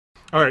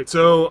All right,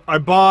 so I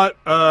bought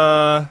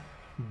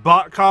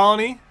Bot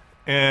Colony,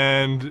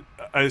 and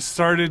I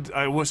started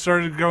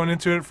going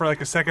into it for like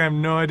a second. I have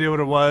no idea what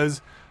it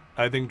was.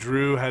 I think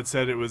Drew had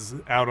said it was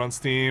out on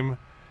Steam,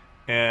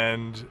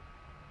 and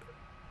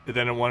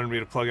then it wanted me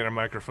to plug in a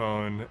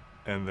microphone,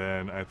 and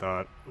then I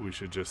thought we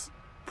should just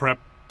prep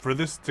for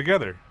this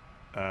together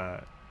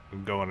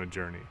and go on a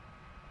journey.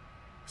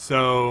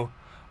 So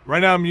right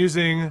now I'm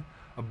using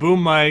a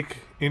boom mic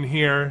in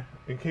here.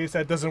 In case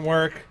that doesn't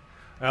work,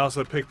 I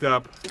also picked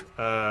up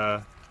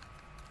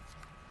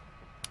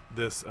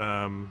this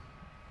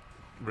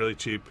really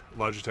cheap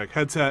Logitech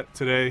headset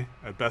today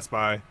at Best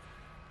Buy,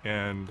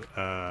 and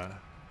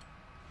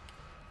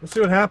let's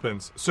see what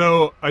happens.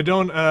 So I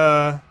don't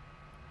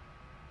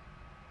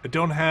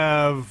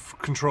have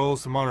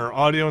controls to monitor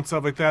audio and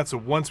stuff like that. So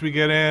once we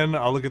get in,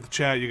 I'll look at the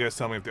chat. You guys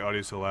tell me if the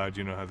audio's so loud.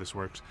 You know how this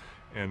works,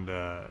 and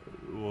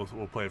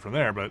we'll play it from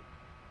there. But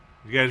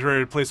you guys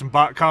ready to play some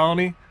Bot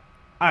Colony?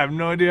 I have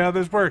no idea how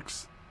this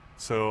works,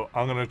 so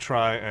I'm gonna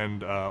try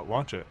and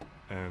launch it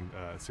and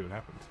see what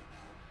happens.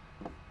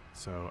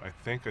 So I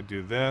think I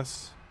do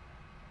this.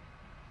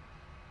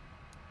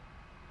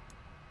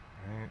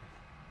 Right.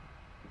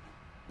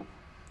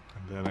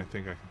 And then I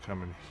think I can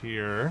come in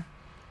here.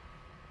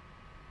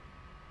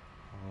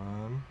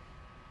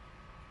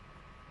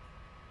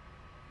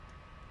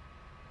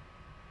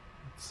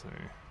 Let's see,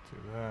 do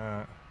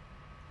that.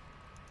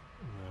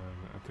 And then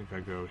I think I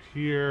go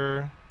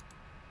here.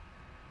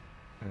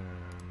 And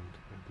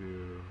I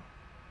do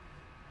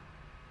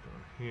go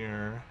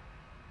here.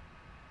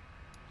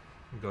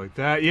 And go like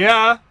that.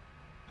 Yeah!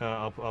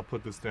 I'll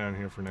put this down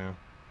here for now.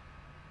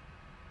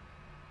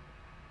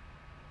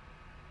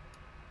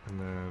 And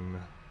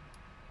then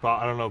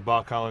I don't know if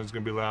Bot Colony is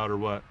going to be loud or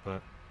what,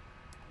 but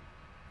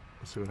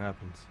let's see what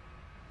happens.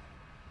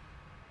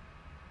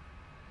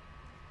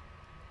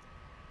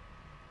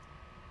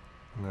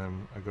 And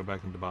then I go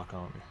back into Bot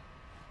Colony.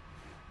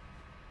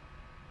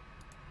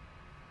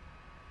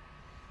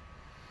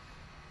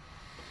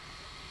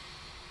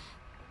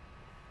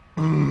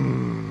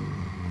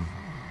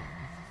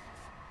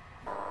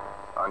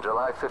 On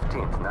July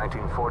 15th,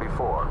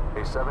 1944,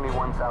 a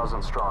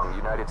 71,000-strong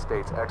United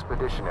States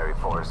Expeditionary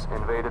Force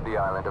invaded the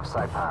island of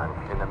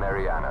Saipan in the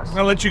Marianas.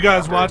 I'll let you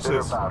guys After watch a bitter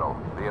this. battle,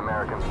 the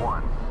Americans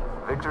won.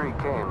 Victory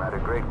came at a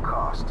great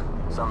cost.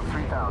 Some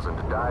 3,000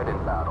 died in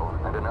battle,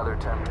 and another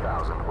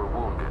 10,000 were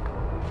wounded.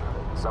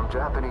 Some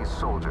Japanese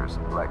soldiers,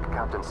 like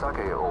Captain Sake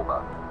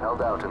Oba,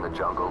 held out in the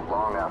jungle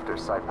long after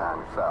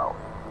Saipan fell.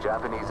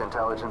 Japanese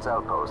intelligence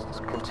outposts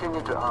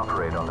continued to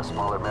operate on the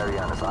smaller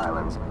Marianas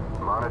Islands,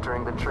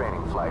 monitoring the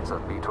training flights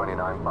of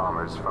B-29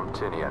 bombers from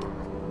Tinian.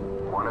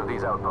 One of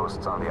these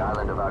outposts on the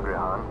island of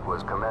Agrihan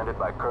was commanded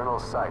by Colonel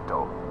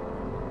Saito.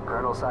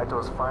 Colonel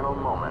Saito's final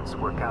moments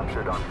were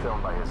captured on film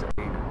by his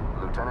aide,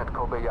 Lieutenant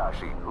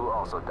Kobayashi, who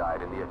also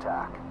died in the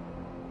attack.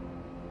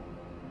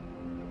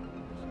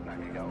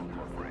 Nakagawa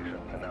Corporation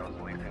announced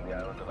leasing the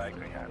island of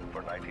Agrihan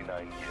for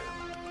 99 years.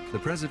 The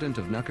president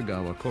of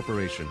Nakagawa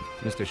Corporation,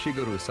 Mr.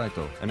 Shigeru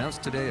Saito,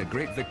 announced today a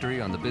great victory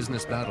on the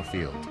business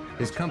battlefield.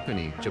 His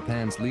company,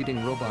 Japan's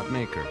leading robot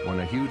maker,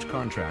 won a huge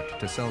contract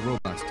to sell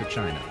robots to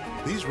China.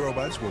 These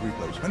robots will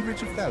replace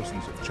hundreds of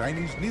thousands of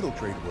Chinese needle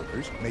trade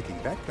workers, making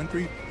that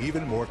country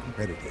even more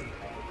competitive.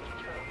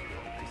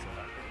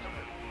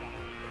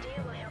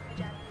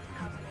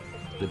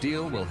 The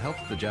deal will help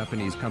the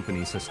Japanese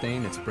company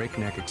sustain its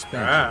breakneck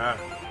expansion.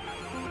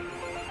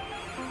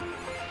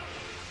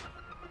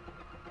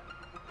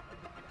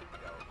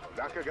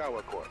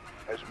 Nakagawa Corp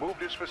has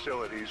moved its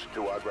facilities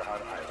to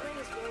Agrihan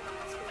Island.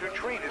 To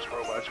train its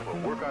robots for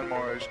work on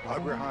Mars,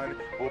 Agrihan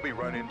will be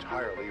run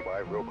entirely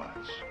by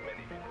robots.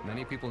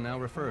 Many people now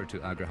refer to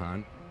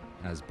Agrihan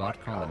as Bot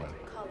Colony.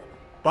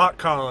 Bot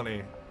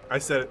Colony. I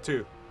said it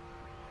too.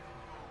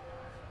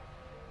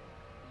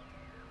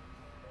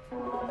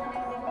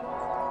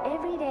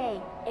 Every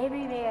day,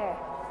 everywhere,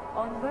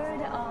 on board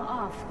or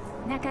off,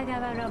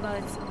 Nakagawa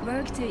robots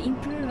work to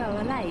improve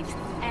our lives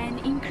and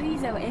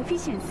increase our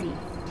efficiency.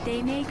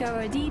 They make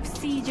our deep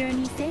sea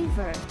journey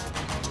safer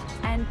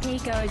and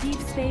take our deep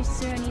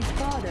space journeys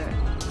further.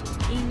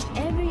 In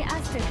every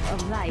aspect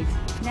of life,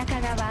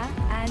 Nakagawa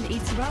and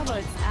its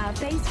robots are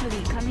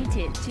faithfully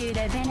committed to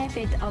the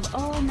benefit of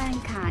all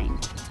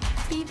mankind.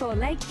 People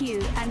like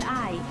you and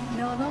I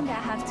no longer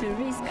have to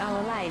risk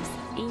our lives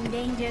in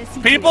dangerous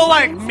situations. People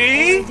like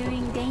me? Or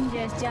doing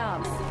dangerous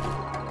jobs.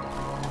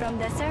 From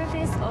the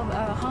surface of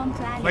our home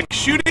planet, Like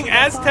shooting to the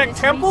Aztec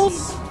forest temples?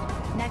 reaches,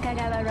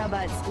 Nakagawa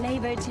robots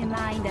labor to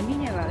mine the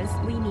minerals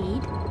we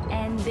need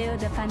and build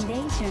the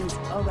foundations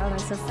of our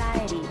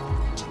society.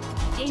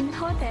 In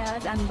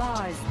hotels and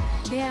bars,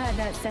 they are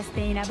the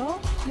sustainable,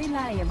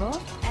 reliable,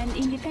 and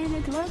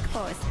independent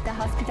workforce the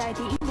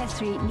hospitality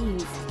industry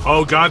needs.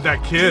 Oh god,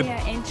 that kid. We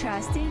are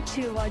entrusted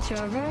to watch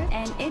over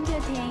and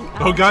entertain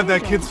our Oh god, that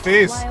children kid's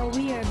face. while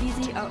we are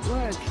busy at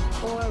work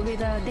or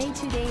with our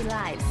day-to-day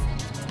lives.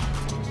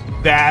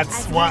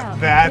 That's As what. well,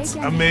 That's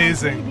they can be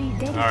amazing.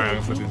 completely Alright,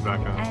 I'll put these dedicated back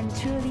on. and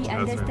truly That's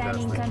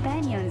understanding fantastic.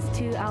 companions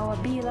to our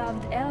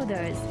beloved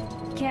elders,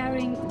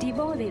 caring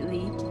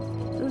devotedly,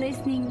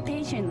 listening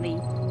patiently,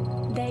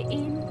 day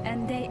in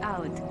and day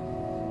out.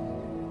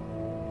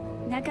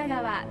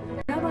 Nakagawa,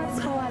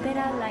 robots for a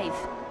better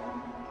life.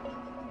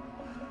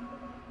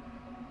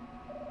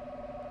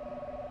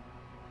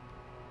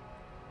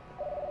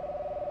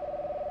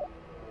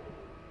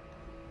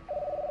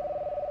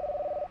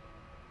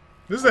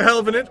 This is a hell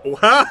of an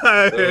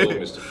Hi! Hello,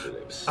 Mr.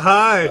 Phillips.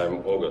 Hi!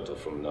 I'm Ogata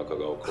from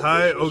Nakagawa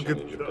Hi,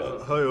 Corporation in Japan.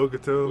 Hi,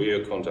 Ogato. We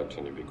are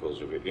contacting you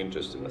because of your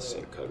interest in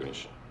sync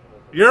cognition.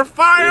 You're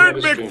fired,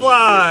 We have a strange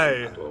McFly!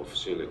 situation at our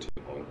facility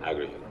on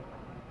Agrihill.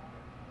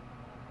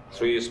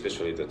 3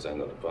 specially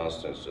designed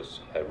advanced sensors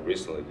have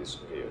recently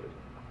disappeared.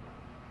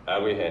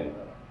 Agrihill,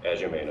 as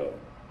you may know,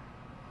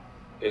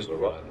 is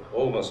run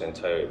almost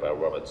entirely by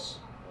robots.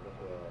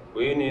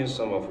 We need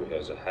someone who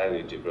has a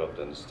highly developed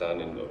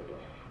understanding of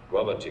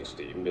robotics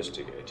to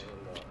investigate.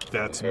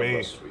 That's and help me.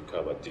 us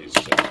recover these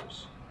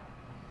sensors.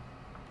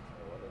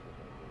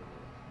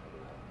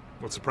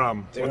 What's the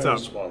problem? There What's up?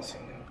 is one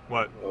thing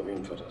What? of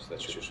importance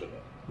that you should know.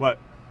 What?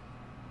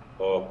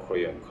 Our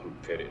Korean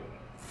competitor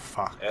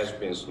Fuck. has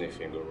been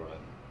sniffing around,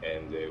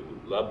 and they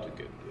would love to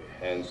get their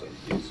hands on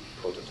these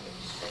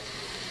prototypes.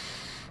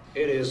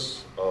 It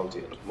is of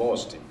the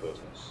utmost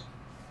importance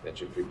that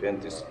you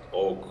prevent this at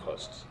all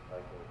costs.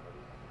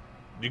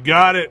 You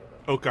got it,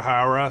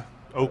 Okahara.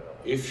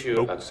 If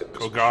you accept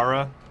this,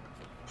 Kogara.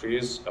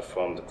 please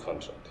affirm the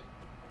contract.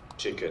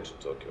 Ticket to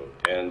Tokyo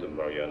and the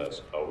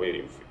Marianas are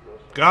waiting for you.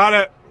 Got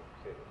it.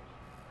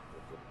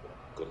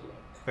 Good luck.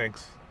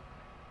 Thanks.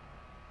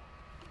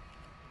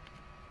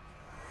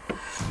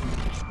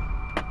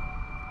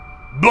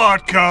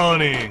 Bot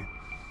colony.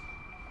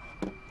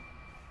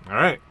 All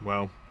right.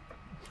 Well,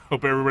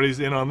 hope everybody's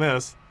in on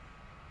this.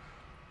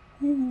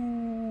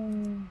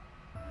 Ooh.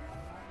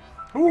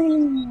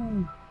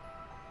 Ooh.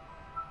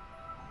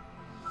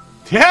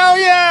 Hell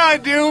yeah, I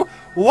do.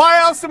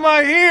 Why else am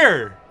I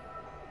here?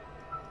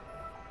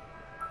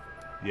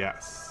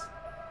 Yes.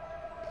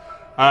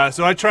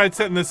 So I tried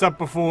setting this up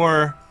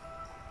before.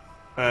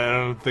 I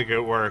don't think it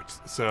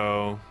worked,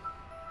 so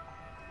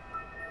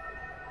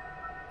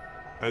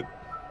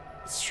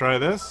let's try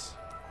this.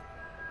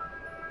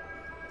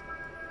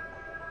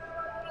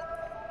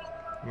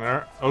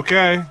 There.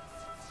 Okay.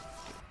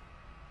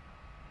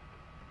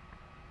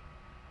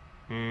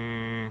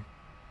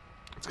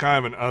 It's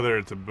kind of an other.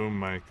 It's a boom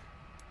mic.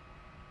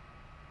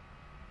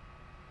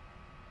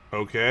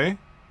 Okay.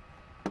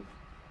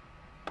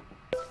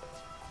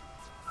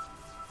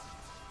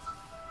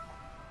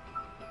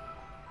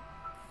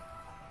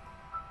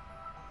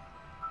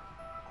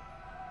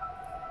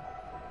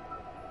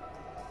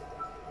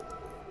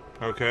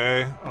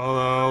 Okay,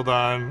 hold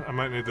on. I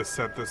might need to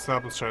set this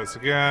up. Let's try this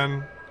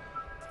again.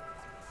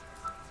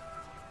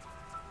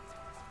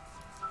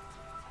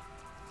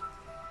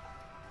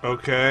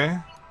 Okay.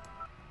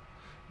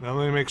 Now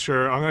let me make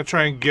sure. I'm going to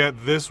try and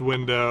get this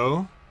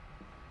window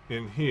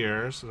in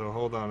here. So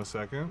hold on a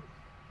second.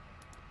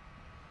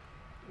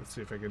 Let's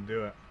see if I can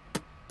do it.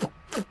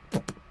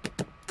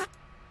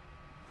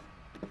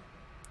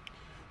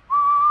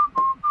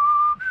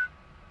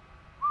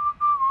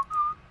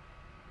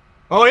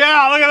 Oh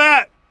yeah, look at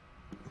that!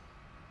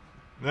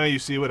 Now you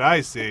see what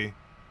I see.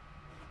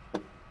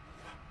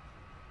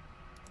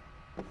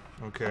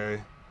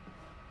 Okay.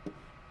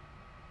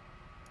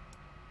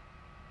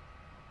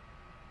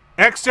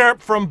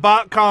 Excerpt from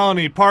Bot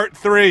Colony, Part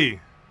 3.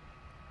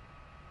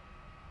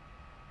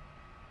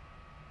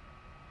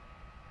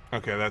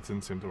 Okay, that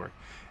didn't seem to work.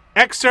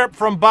 Excerpt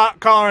from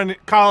Bot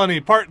Colony,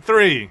 Part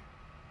 3.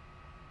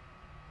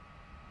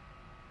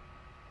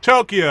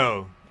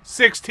 Tokyo,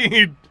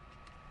 16...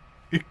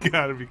 You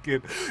gotta be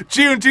kidding.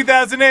 June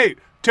 2008.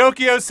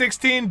 Tokyo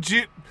 16th,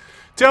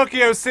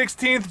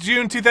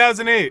 June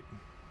 2008.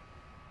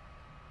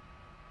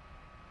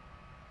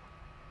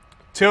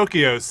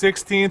 Tokyo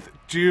 16th,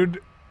 June.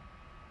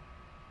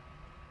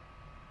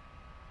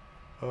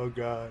 Oh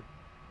God.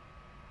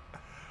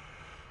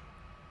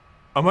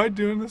 Am I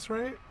doing this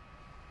right?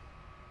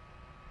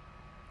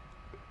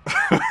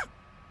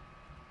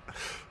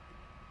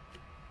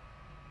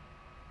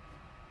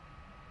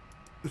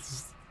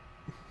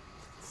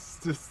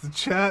 Does the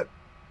chat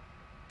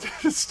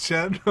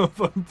know if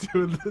I'm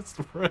doing this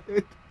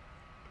right?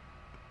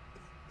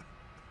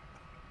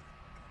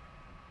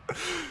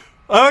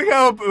 I like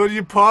how when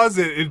you pause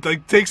it, it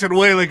like takes it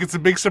away like it's a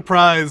big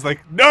surprise. Like,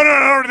 no,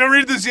 don't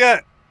read this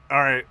yet.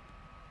 All right.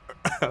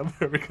 I'm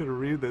never going to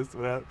read this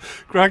without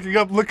cracking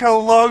up. Look how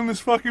long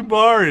this fucking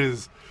bar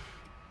is.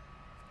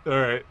 All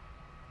right.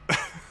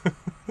 Let's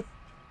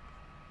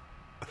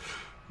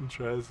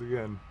try this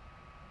again.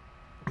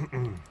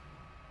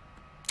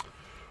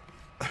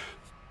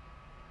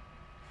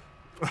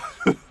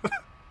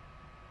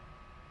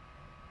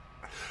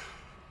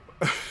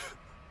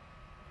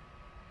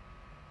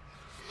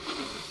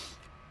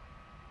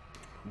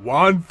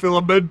 Juan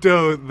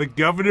Filamento, the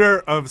governor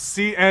of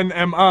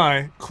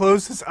CNMI,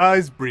 closed his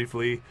eyes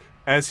briefly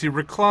as he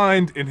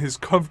reclined in his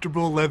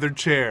comfortable leather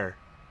chair.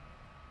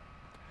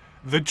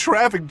 The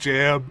traffic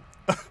jam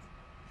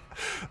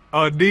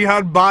On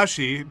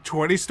Nihonbashi,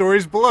 20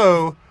 stories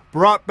below,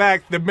 brought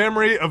back the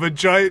memory of a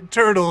giant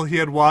turtle he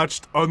had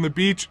watched on the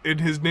beach in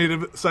his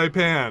native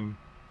Saipan.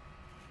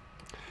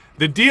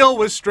 The deal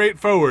was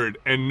straightforward,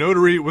 and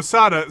Notary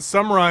Wasada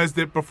summarized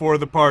it before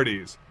the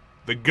parties.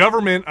 The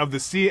government of the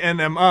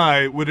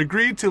CNMI would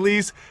agree to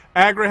lease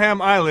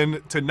Agraham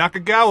Island to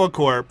Nakagawa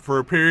Corp. For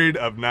a period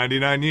of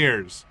 99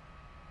 years.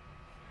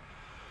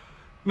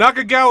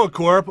 Nakagawa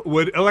Corp.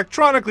 Would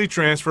electronically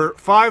transfer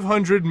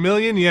 500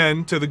 million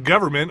yen to the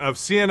government of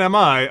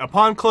CNMI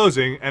upon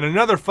closing and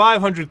another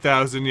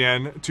 500,000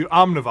 yen to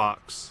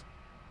Omnivox.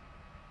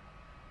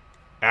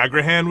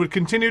 Agraham would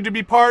continue to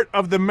be part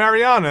of the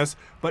Marianas,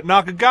 but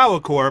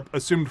Nakagawa Corp.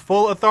 Assumed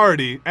full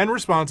authority and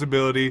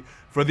responsibility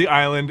for the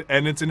island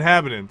and its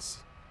inhabitants.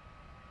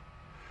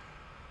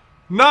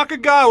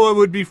 Nakagawa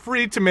would be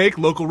free to make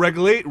local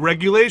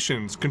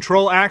regulations,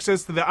 control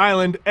access to the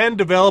island, and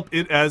develop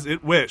it as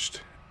it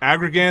wished.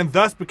 Agraham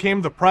thus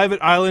became the private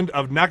island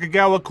of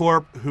Nakagawa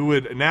Corp., who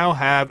would now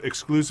have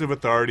exclusive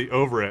authority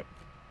over it.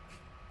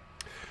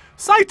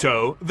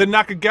 Saito, the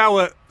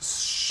Nakagawa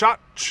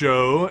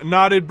Shacho,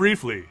 nodded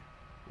briefly.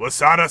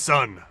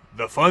 Wasada-san,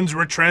 the funds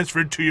were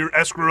transferred to your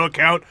escrow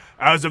account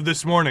as of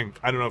this morning.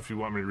 I don't know if you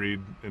want me to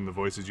read in the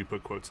voices you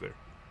put quotes there.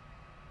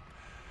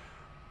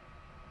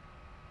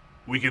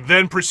 We can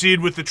then proceed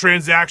with the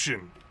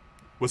transaction.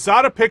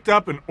 Wasada picked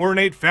up an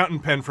ornate fountain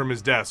pen from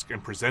his desk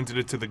and presented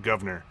it to the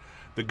governor.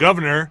 The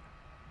governor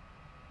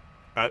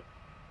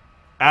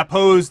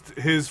apposed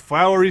his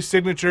flowery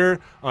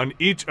signature on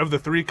each of the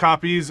 3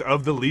 copies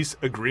of the lease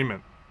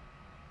agreement.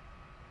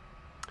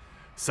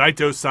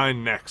 Saito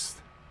signed next.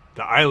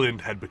 The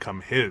island had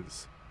become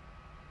his.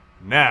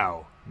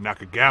 Now,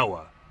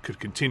 Nakagawa could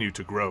continue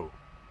to grow.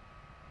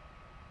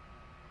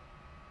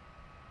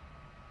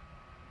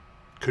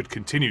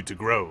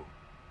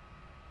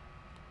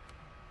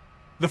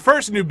 The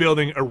first new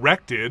building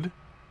erected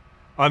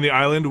on the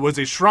island was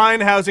a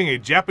shrine housing a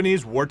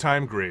Japanese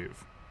wartime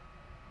grave.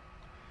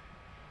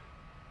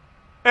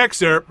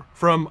 Excerpt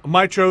from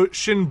Maitro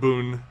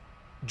Shinbun,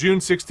 June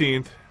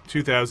 16th,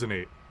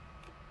 2008.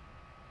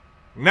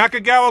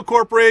 Nakagawa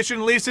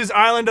Corporation leases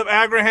island of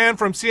Agraham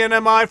from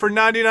CNMI for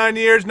 99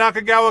 years.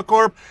 Nakagawa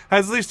Corp.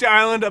 Has leased the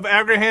island of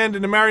Agraham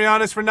in the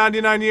Marianas for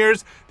 99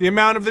 years. The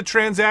amount of the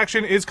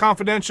transaction is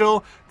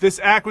confidential. This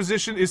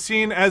acquisition is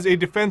seen as a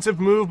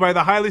defensive move by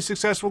the highly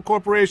successful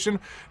corporation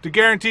to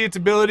guarantee its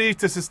ability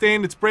to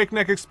sustain its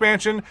breakneck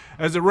expansion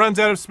as it runs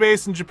out of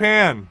space in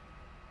Japan.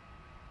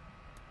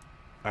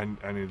 I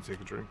need to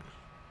take a drink.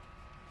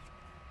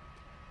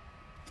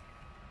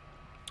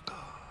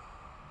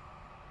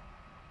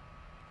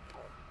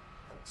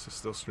 This is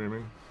still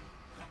streaming.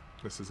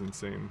 This is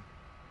insane.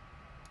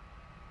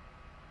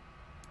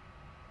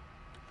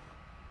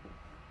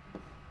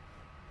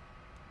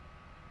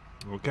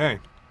 Okay.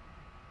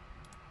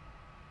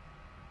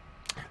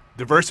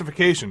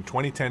 Diversification,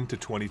 2010 to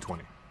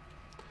 2020.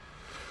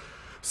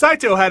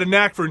 Saito had a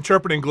knack for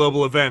interpreting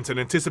global events and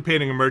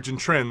anticipating emergent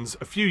trends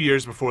a few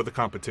years before the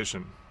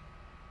competition.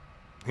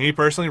 He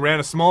personally ran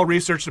a small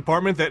research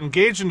department that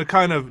engaged in the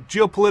kind of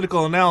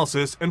geopolitical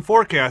analysis and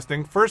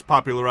forecasting first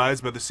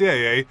popularized by the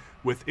CIA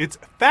with its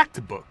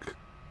fact book.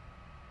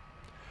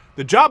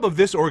 The job of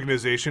this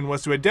organization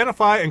was to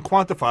identify and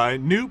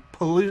quantify new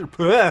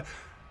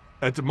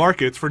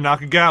markets for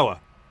Nakagawa.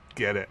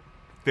 Get it.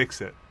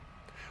 Fix it.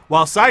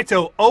 While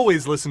Saito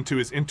always listened to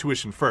his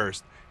intuition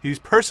first, he's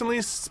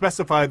personally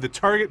specified the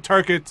target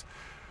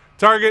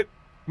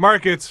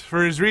markets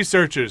for his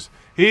researchers.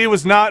 He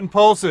was not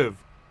impulsive.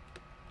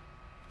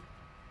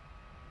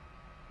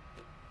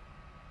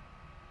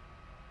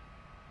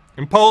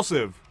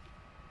 Impulsive.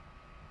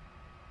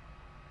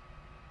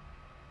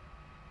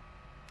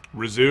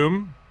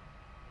 Resume.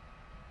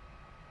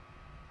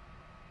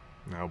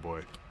 Oh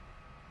boy.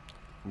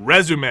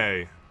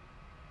 Resume.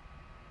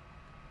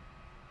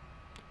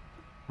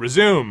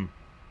 Resume.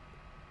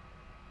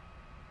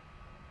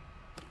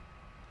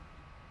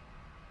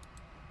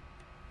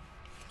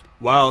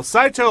 While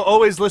Saito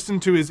always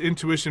listened to his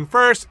intuition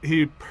first,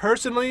 he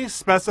personally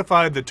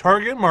specified the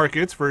target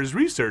markets for his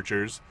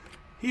researchers.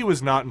 He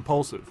was not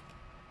impulsive.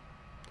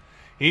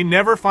 He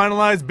never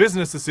finalized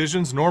business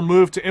decisions nor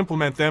moved to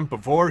implement them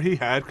before he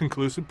had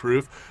conclusive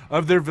proof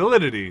of their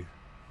validity.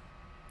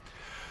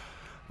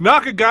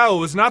 Nakagawa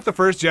was not the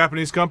first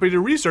Japanese company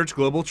to research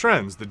global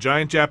trends. The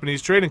giant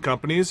Japanese trading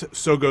companies,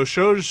 Sogo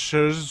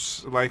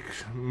Shoshas, like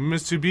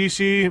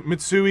Mitsubishi,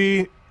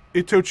 Mitsui,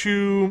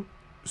 Itochu,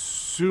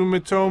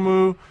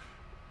 Sumitomo,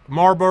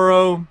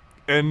 Marlboro,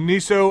 and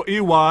Niso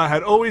Iwa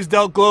had always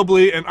dealt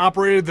globally and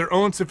operated their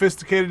own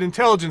sophisticated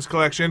intelligence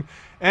collection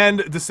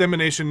and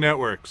dissemination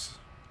networks.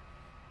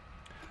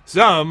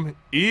 Some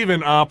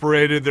even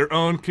operated their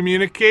own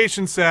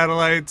communication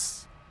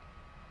satellites.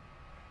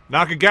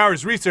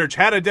 Nakagawa's research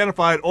had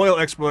identified oil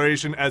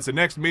exploration as the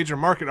next major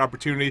market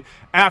opportunity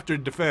after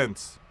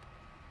defense.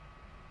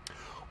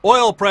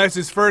 Oil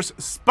prices first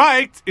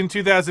spiked in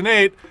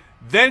 2008,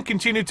 then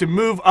continued to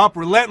move up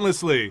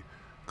relentlessly.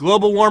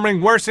 Global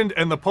warming worsened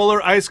and the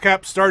polar ice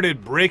cap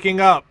started breaking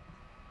up.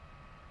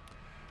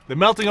 The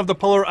melting of the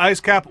polar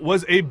ice cap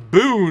was a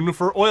boon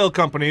for oil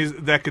companies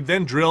that could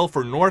then drill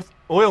for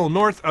oil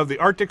north of the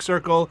Arctic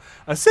Circle,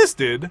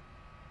 assisted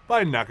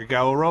by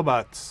Nakagawa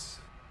robots.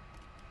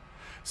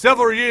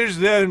 Several years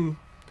then,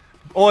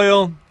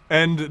 oil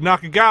and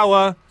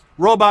Nakagawa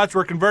robots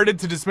were converted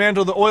to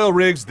dismantle the oil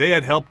rigs they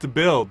had helped to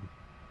build.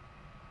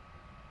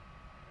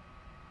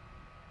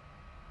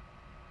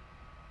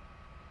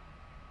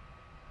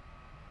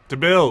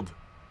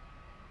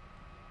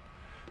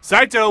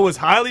 Saito was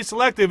highly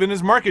selective in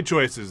his market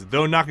choices.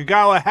 Though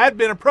Nakagawa had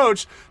been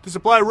approached to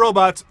supply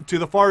robots to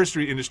the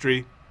forestry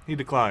industry, he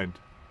declined.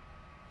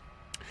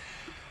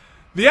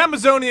 The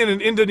Amazonian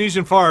and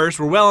Indonesian forests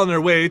were well on their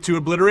way to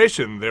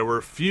obliteration. There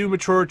were few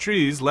mature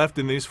trees left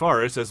in these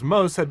forests, as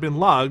most had been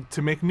logged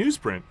to make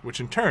newsprint, which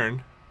in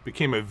turn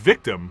became a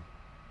victim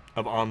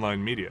of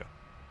online media.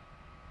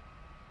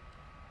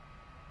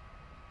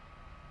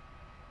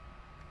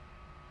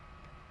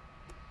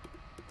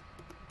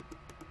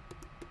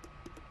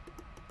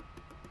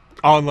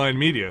 Online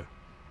media.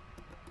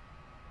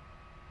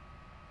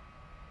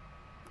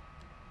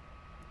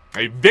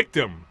 A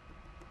victim.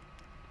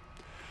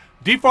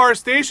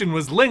 Deforestation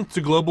was linked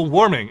to global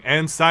warming,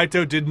 and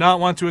Saito did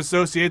not want to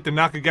associate the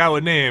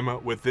Nakagawa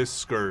name with this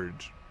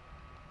scourge.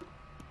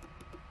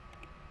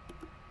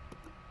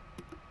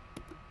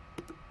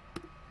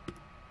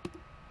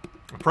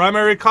 The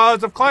primary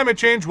cause of climate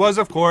change was,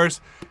 of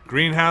course,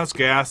 greenhouse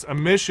gas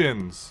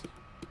emissions.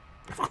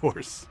 Of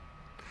course.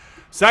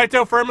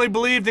 Saito firmly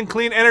believed in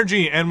clean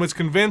energy and was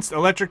convinced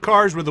electric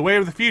cars were the way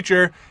of the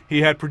future.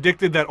 He had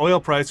predicted that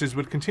oil prices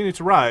would continue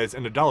to rise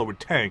and the dollar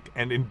would tank,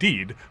 and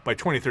indeed, by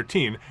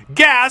 2013,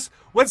 gas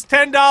was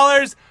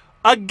 $10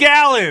 a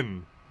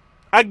gallon!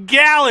 A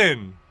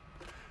gallon!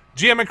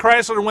 GM and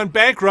Chrysler went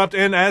bankrupt,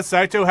 and as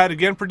Saito had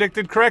again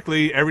predicted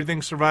correctly, every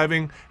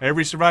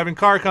surviving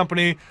car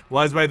company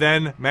was by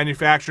then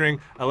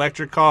manufacturing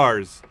electric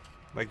cars,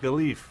 like the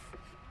Leaf.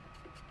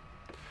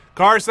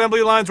 Car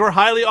assembly lines were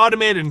highly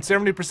automated, and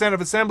 70% of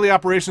assembly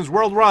operations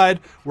worldwide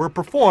were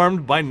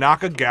performed by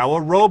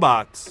Nakagawa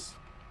robots.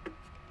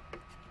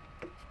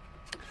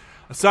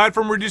 Aside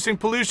from reducing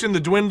pollution,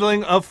 the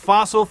dwindling of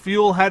fossil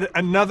fuel had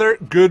another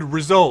good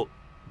result.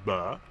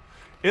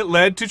 It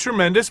led to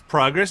tremendous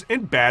progress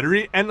in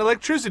battery and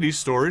electricity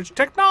storage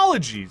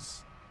technologies.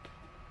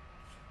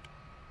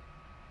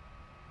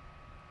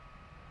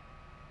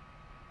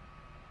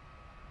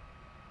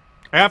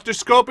 After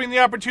scoping the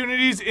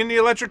opportunities in the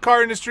electric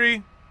car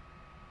industry,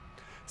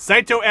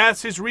 Saito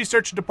asked his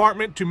research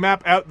department to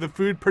map out the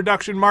food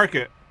production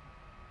market.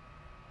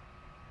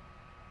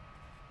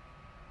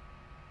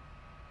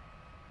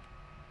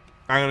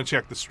 I'm going to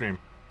check the stream.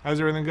 How's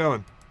everything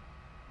going?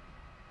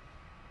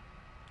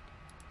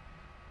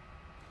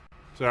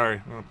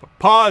 Sorry. I'm gonna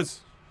pause!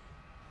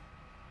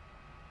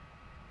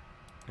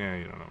 Yeah,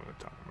 you don't know what I'm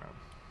talking about.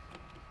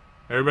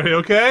 Everybody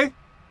okay?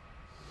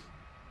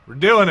 We're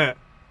doing it.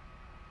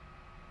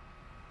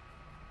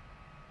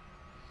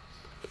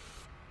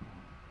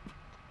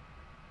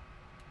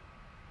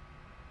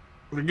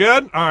 We're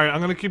good? Alright, I'm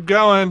gonna keep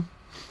going.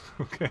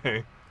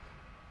 Okay.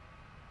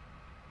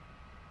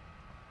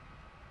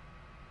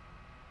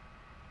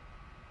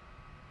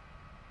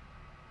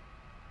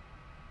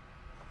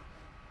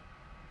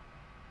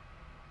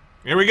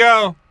 Here we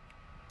go.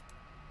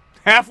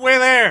 Halfway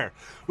there.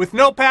 With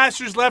no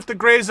pastures left to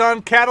graze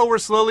on, cattle were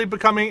slowly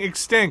becoming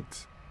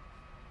extinct.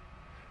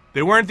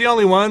 They weren't the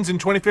only ones. In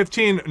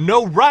 2015,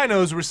 no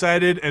rhinos were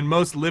sighted, and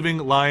most living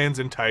lions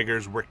and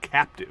tigers were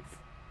captive.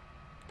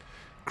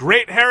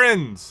 Great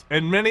herons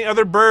and many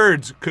other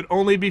birds could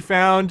only be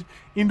found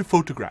in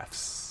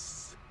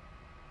photographs.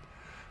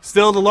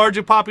 Still, the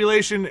larger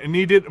population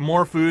needed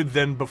more food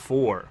than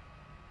before.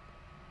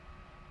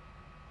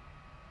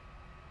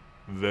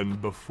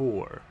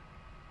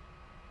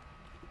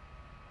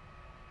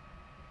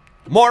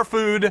 More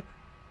food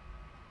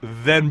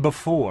than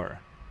before.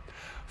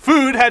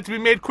 Food had to be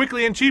made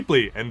quickly and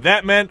cheaply, and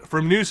that meant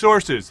from new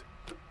sources.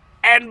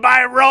 And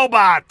by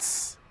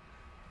robots!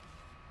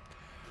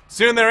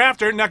 Soon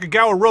thereafter,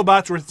 Nakagawa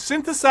robots were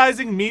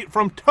synthesizing meat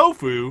from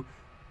tofu.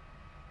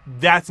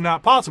 That's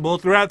not possible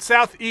throughout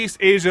Southeast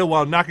Asia,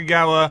 while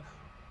Nakagawa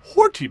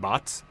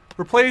hortibots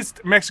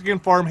replaced Mexican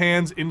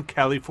farmhands in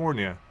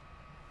California.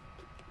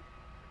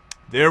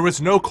 There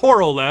was no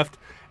coral left,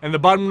 and the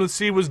bottom of the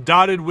sea was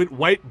dotted with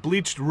white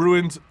bleached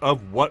ruins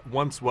of what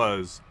once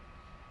was.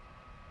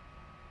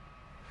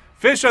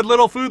 Fish had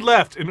little food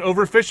left, and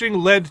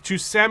overfishing led to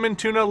salmon,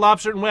 tuna,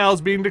 lobster, and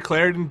whales being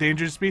declared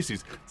endangered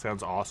species.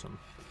 Sounds awesome.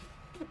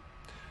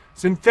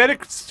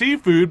 Synthetic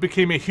seafood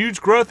became a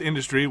huge growth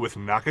industry, with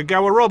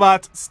Nakagawa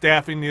robots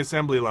staffing the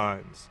assembly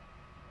lines.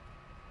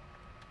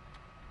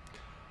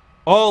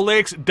 All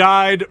lakes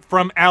died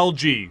from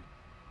algae.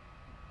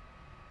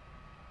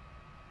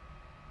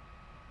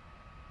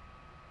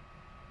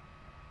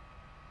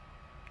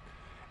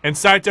 And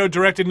Saito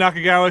directed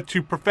Nakagawa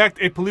to perfect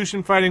a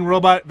pollution-fighting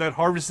robot that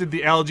harvested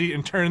the algae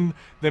and turned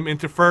them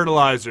into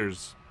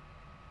fertilizers.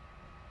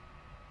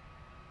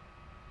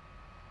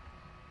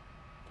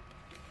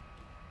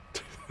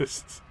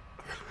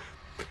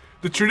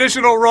 The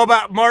traditional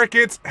robot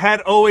markets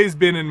had always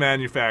been in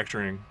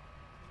manufacturing.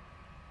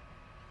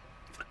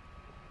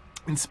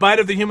 In spite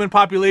of the human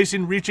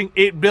population reaching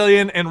 8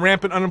 billion and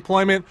rampant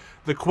unemployment,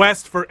 the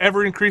quest for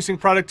ever-increasing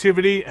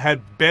productivity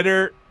had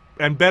better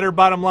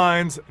bottom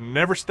lines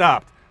never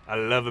stopped. I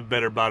love a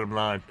better bottom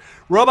line.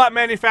 Robot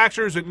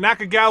manufacturers with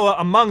Nakagawa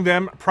among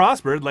them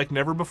prospered like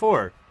never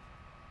before.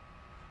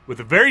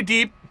 With a very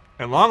deep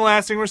and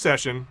long-lasting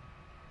recession,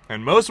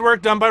 and most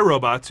work done by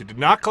robots who did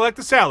not collect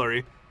a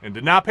salary and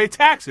did not pay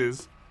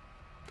taxes,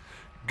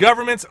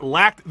 governments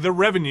lacked the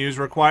revenues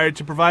required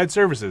to provide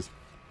services.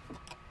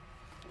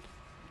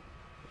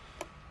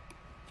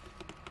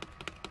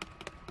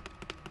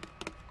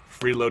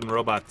 Freeloading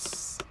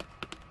robots.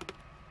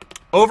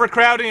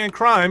 Overcrowding and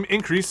crime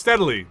increased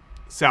steadily.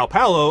 Sao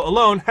Paulo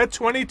alone had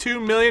 22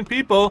 million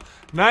people,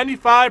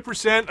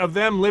 95% of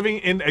them living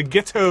in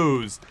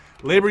ghettos.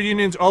 Labor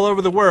unions all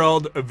over the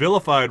world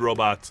vilified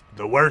robots,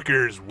 the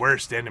workers'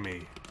 worst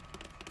enemy.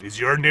 Is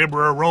your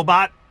neighbor a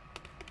robot?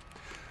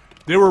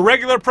 There were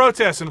regular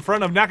protests in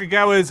front of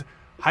Nakagawa's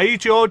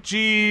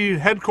Haiichi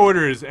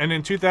headquarters, and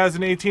in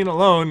 2018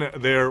 alone,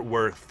 there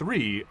were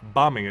 3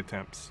 bombing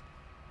attempts.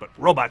 But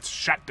robots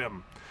shot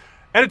them.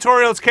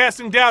 Editorials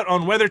casting doubt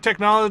on whether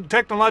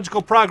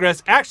technological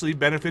progress actually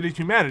benefited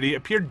humanity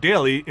appeared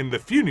daily in the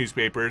few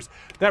newspapers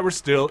that were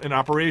still in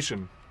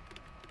operation.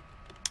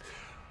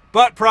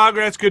 But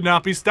progress could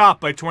not be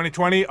stopped. By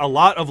 2020, a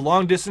lot of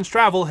long-distance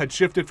travel had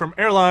shifted from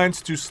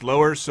airlines to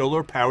slower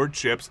solar-powered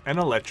ships and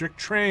electric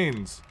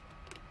trains.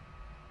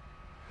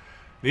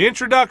 The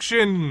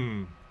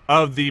introduction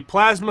of the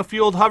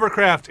plasma-fueled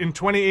hovercraft in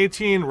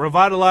 2018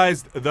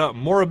 revitalized the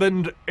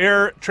moribund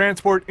air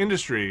transport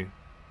industry.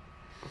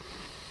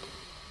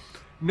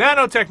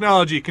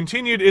 Nanotechnology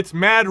continued its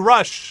mad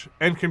rush,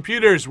 and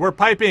computers were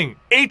piping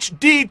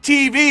HD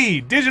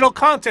TV, digital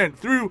content,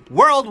 through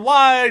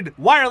worldwide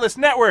wireless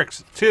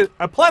networks to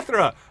a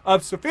plethora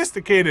of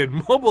sophisticated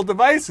mobile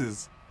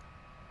devices.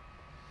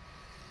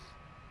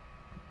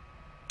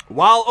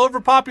 While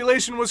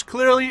overpopulation was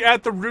clearly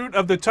at the root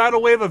of the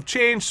tidal wave of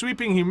change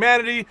sweeping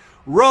humanity,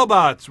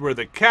 robots were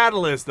the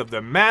catalyst of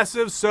the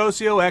massive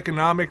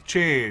socioeconomic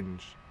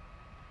change.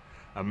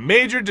 A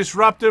major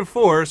disruptive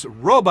force,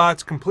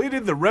 robots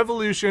completed the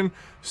revolution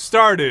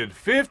started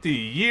 50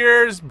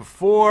 years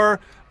before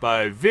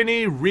by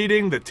Vinny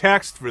reading the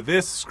text for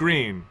this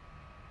screen.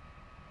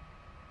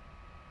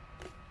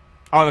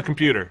 On the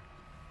computer.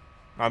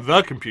 On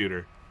the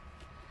computer.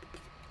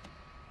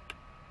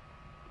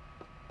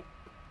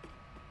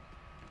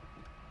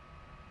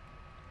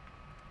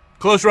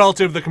 Close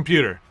relative of the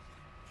computer.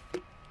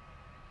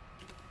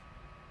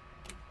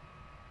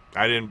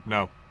 I didn't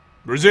know.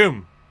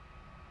 Resume.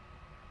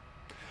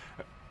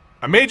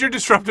 A major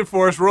disruptive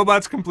force,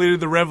 robots completed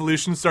the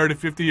revolution started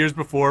 50 years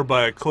before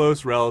by a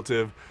close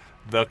relative,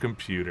 the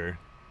computer.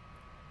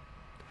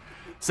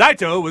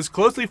 Saito was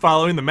closely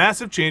following the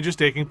massive changes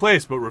taking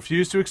place, but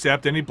refused to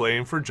accept any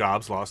blame for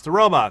jobs lost to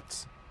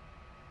robots.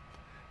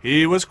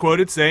 He was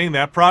quoted saying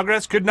that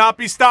progress could not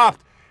be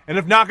stopped, and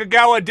if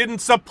Nakagawa didn't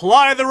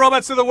supply the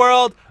robots to the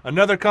world,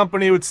 another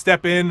company would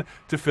step in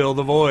to fill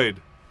the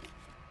void.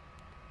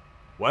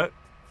 What?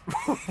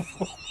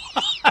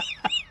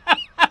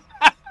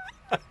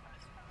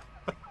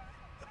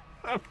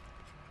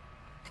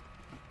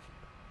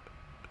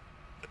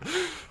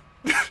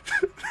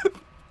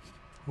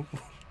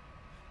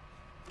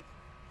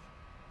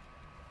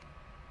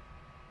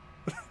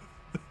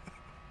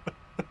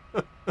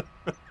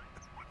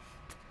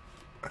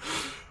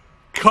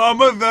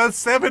 Comma the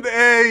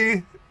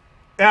 7A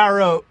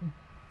arrow.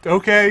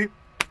 Okay.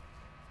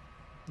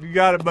 You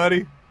got it,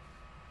 buddy.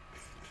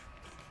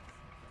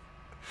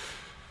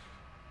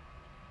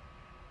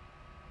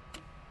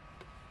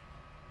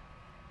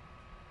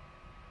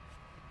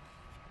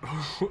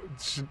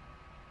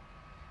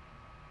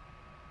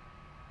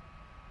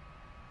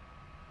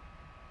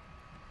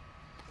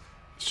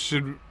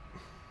 Should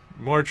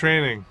more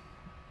training.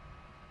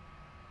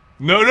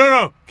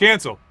 No.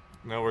 Cancel.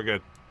 No, we're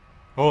good.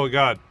 Oh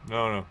God.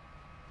 No.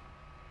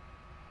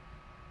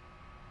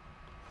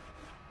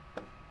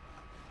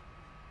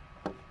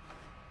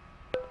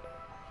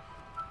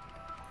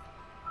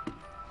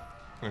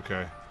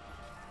 Okay.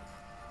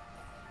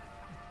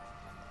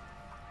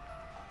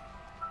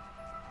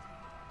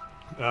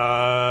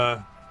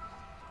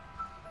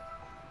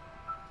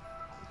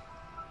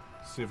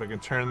 See if I can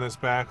turn this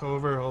back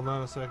over. Hold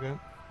on a second.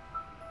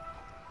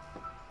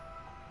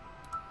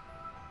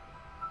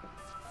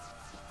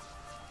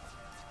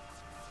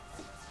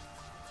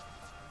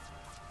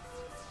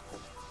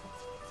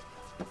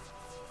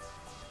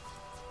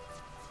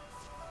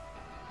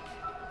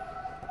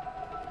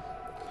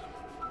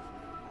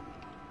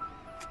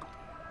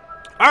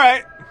 All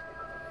right.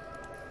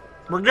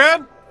 We're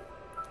good?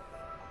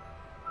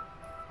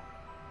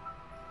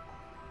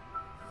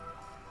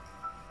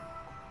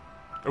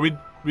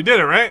 We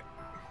did it, right?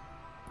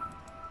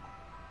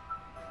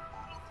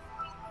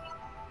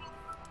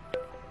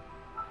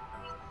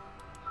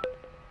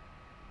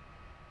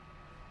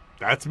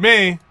 That's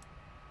me.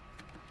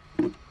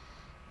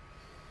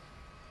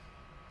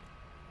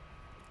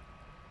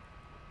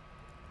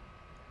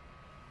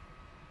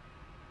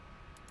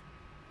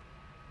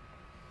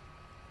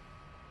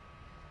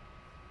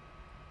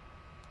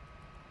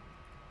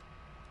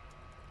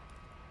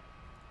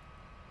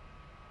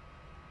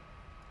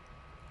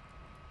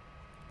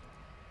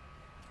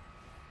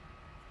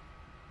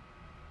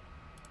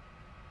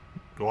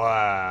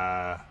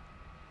 Wow.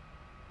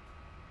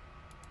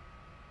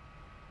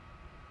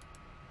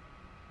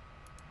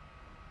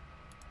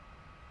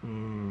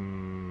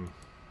 Mm.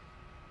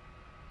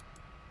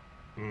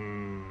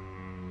 Mm.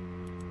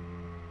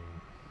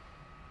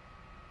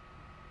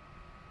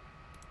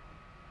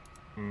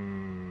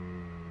 Mm.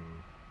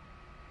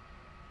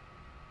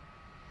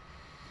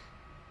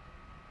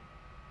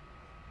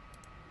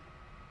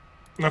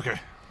 Okay.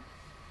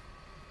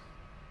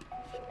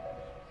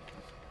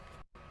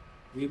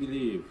 We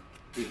believe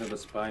we have a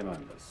spy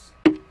among us.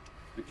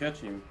 To catch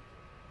him,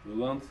 you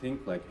learn to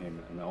think like him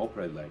and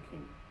operate like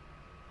him.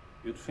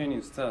 Your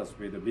training starts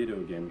with a video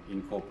game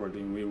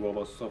incorporating real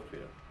robot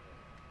software.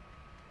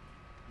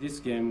 This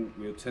game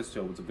will test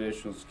your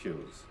observation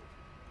skills.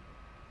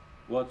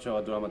 Watch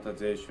our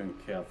dramatization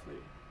carefully.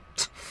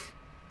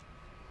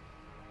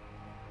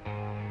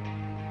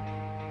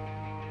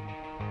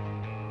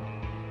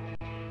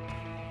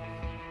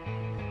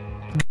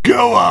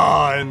 Go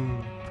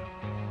on!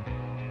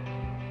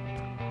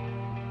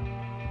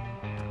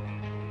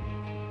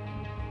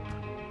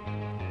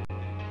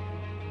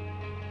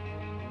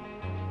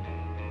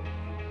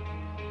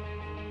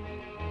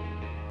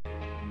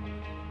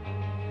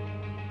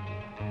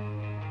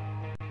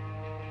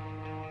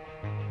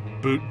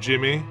 Boot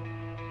Jimmy.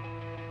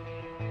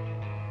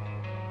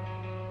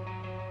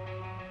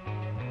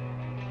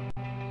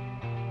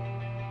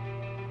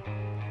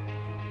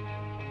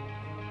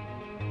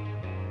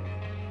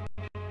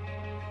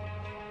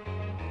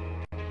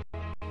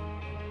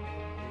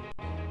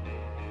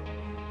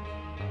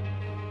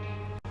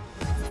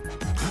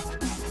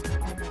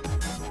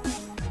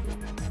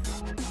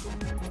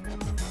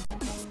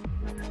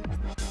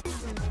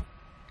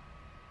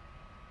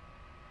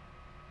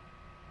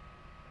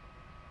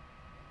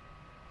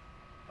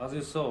 As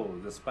you saw,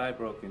 the spy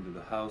broke into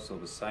the house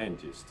of a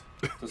scientist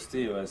to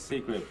steal a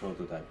secret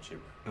prototype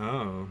chip.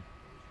 Oh.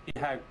 He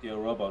hacked your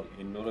robot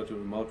in order to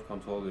remote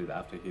control it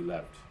after he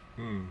left.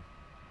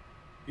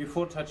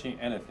 Before touching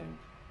anything,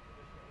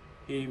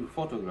 he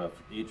photographed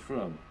each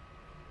room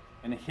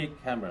and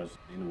hid cameras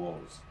in the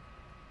walls.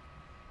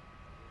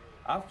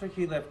 After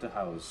he left the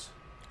house,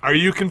 Are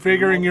you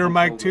configuring your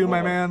mic too, my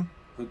robot man?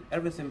 put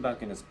everything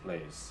back in its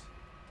place,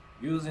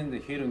 using the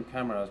hidden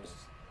cameras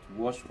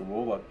to watch the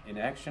robot in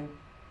action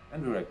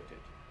and direct it.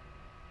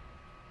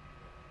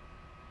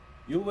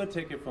 You will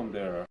take it from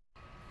there.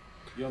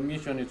 Your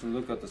mission is to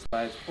look at the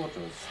spy's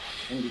photos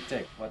and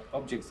detect what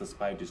objects the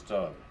spy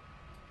disturbed.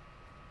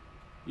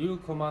 You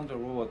command the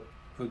robot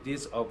to put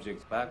these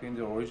objects back in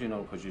their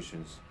original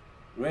positions,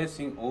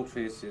 erasing all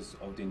traces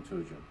of the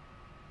intrusion.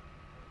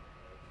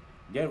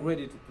 Get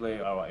ready to play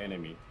our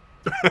enemy.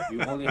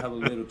 You only have a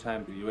little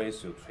time to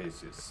erase your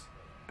traces.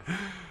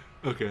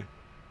 Okay.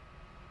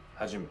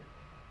 Hajime.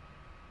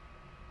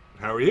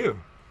 How are you?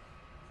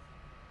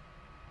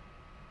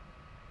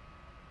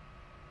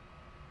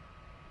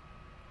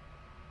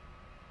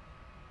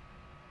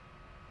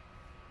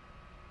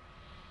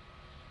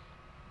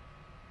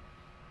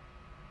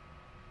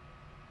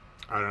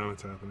 I don't know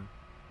what's happening.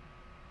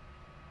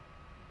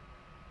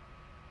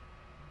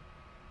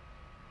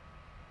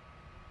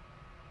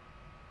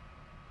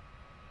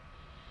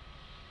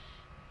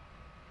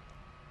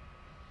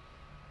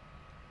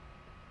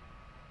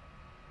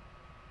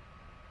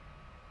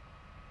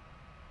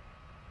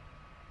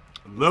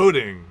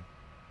 Loading.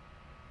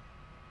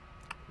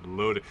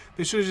 Loading.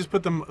 They should have just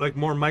put them like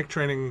more mic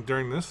training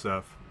during this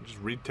stuff. Just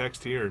read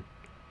text here.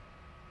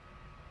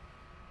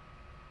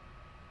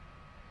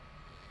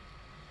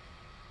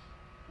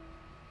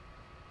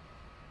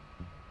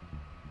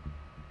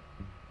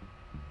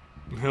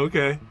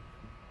 Okay.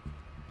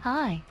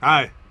 Hi,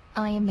 Hi.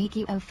 I am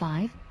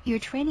Miki05, your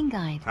training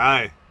guide.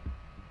 Hi.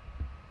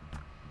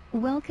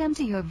 Welcome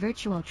to your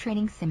virtual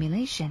training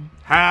simulation.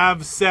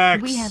 Have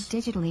sex. We have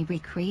digitally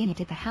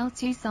recreated the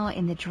house you saw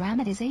in the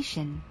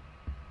dramatization.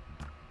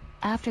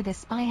 After the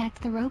spy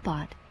hacked the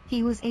robot,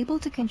 he was able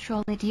to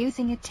control it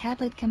using a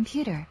tablet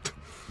computer.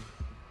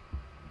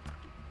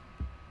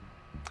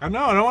 I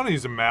know, I don't want to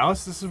use a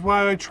mouse. This is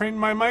why I trained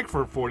my mic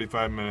for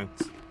 45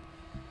 minutes.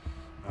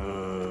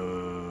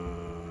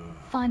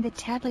 Find the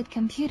tablet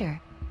computer.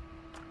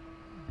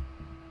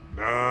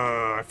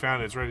 I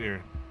found it. It's right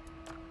here.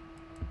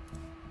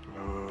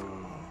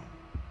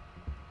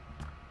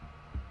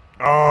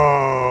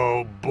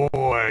 Oh,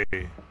 boy.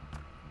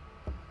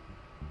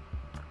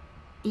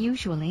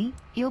 Usually,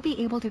 you'll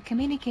be able to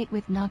communicate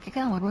with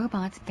Nakagawa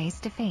robots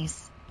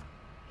face-to-face.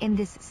 In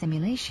this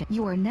simulation,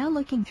 you are now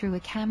looking through a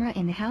camera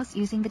in the house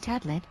using the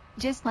tablet,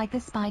 just like the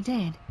spy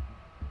did.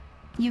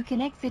 You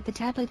can exit the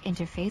tablet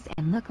interface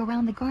and look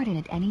around the garden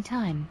at any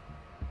time.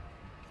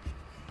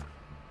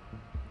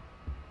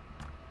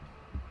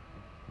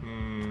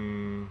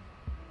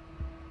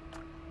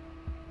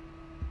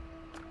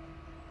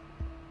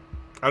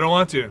 I don't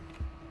want to.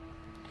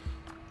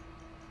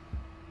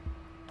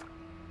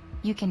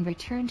 You can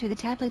return to the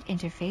tablet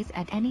interface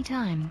at any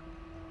time.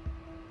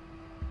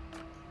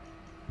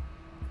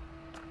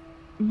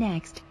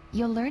 Next,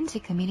 you'll learn to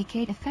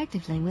communicate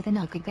effectively with a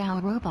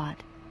Nakagawa robot.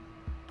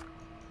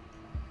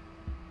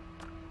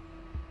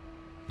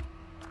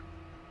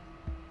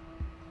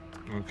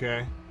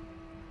 Okay.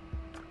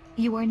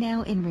 You are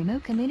now in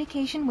remote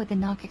communication with the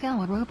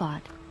Nakagawa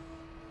robot.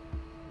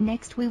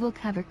 Next we will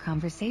cover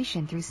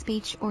conversation through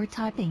speech or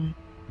typing.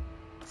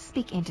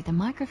 Speak into the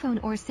microphone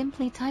or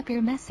simply type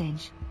your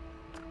message.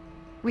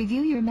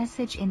 Review your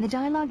message in the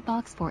dialog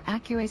box for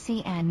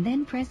accuracy and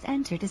then press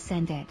enter to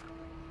send it.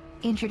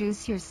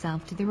 Introduce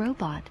yourself to the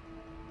robot.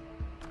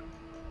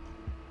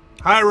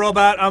 Hi,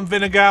 robot. I'm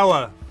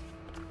Vinagawa.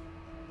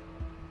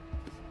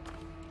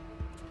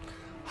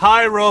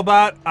 Hi,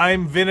 robot.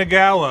 I'm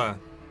Vinagawa.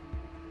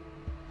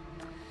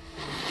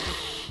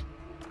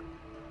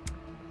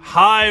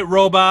 Hi,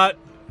 robot.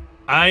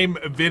 I'm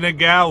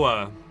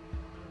Vinagawa.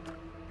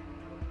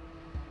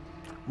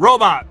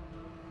 Robot.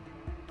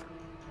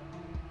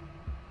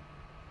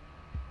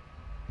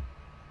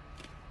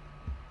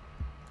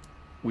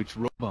 Which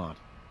robot?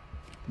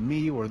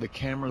 Me or the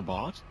camera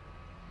bot?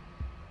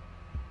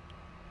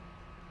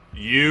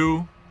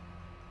 You.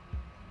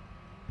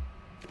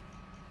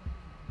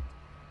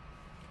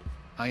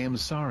 I am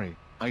sorry,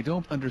 I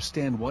don't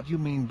understand what you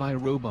mean by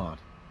robot.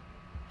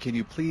 Can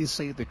you please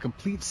say the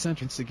complete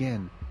sentence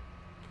again?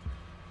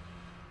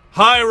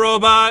 Hi,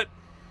 robot.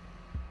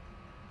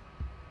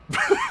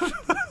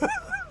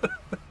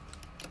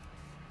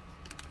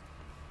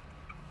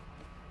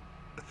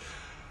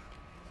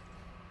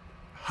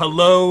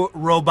 Hello,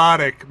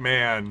 robotic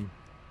man.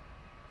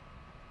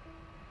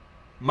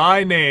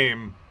 My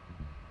name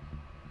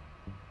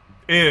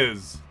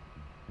is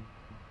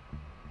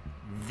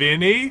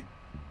Vinny.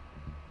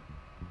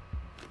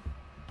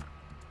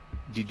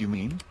 Did you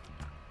mean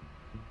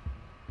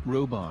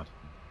robot?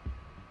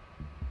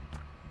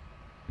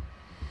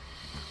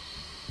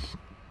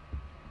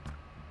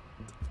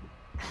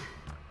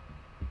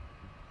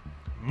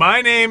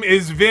 My name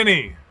is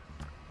Vinny.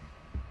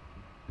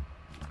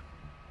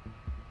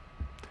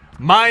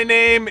 My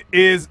name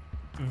is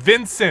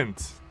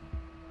Vincent.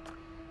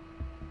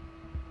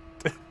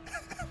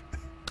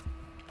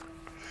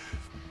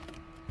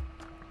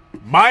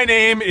 My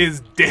name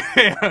is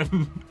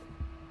Dan.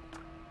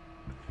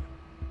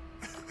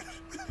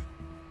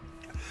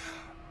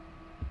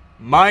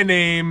 My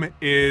name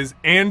is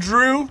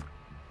Andrew.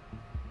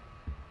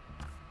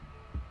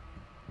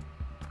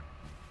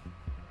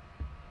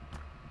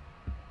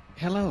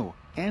 Hello,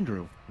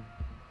 Andrew.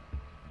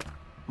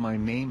 My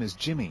name is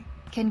Jimmy.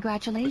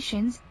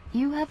 Congratulations,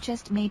 you have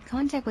just made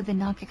contact with the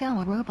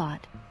Nakagawa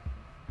robot.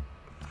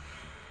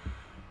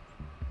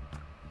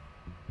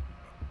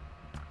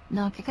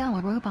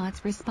 Nakagawa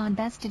robots respond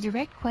best to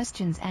direct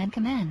questions and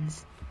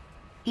commands.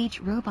 Each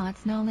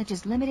robot's knowledge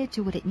is limited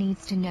to what it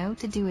needs to know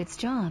to do its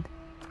job.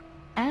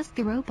 Ask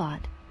the robot,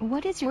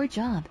 what is your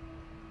job?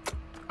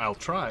 I'll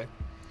try.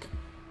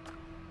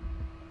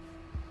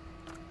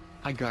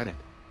 I got it.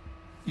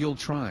 You'll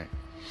try.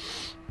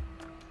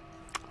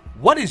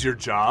 What is your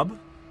job?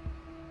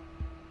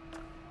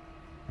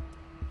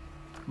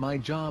 My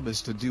job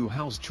is to do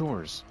house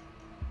chores.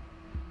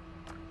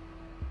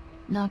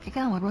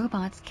 Nakagawa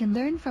robots can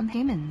learn from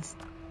humans.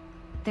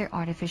 Their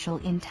artificial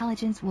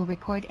intelligence will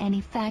record any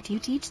fact you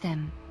teach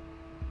them.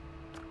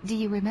 Do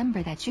you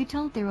remember that you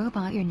told the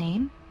robot your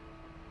name?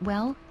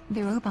 Well,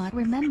 the robot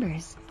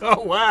remembers.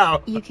 Oh,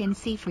 wow. You can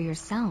see for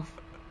yourself.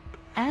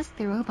 Ask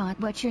the robot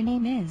what your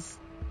name is.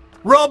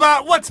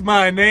 Robot, what's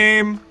my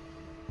name?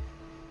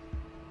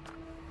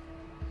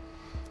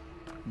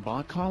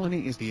 Bot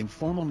Colony is the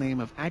informal name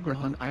of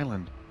Agrahan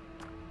Island.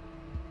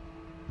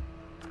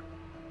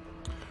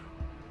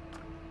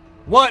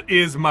 What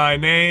is my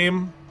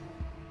name?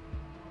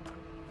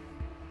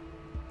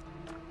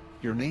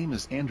 Your name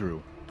is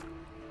Andrew.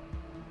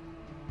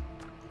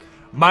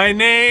 My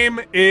name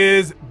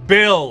is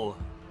Bill.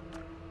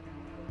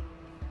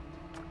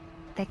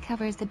 That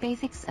covers the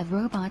basics of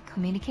robot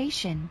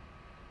communication.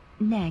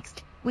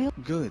 Next, we'll...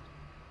 Good.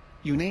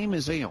 Your name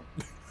is Ale.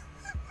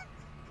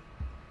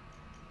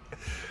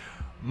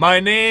 My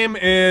name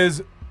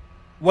is...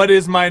 What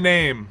is my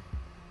name?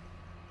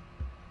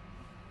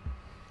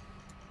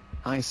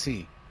 I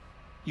see.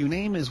 Your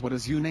name is what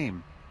is your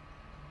name?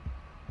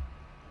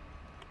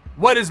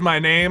 What is my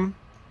name?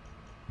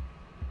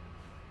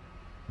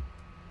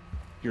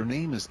 Your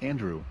name is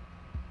Andrew.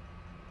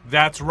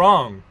 That's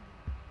wrong.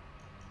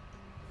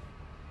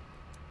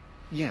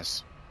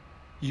 Yes.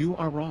 You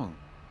are wrong.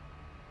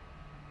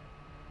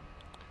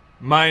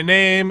 My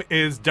name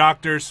is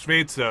Dr.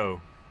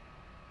 Svezzo.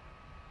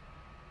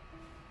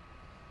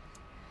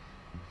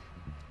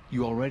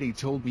 You already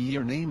told me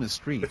your name is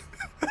Street.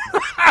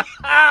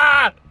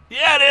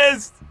 Yeah, it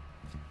is!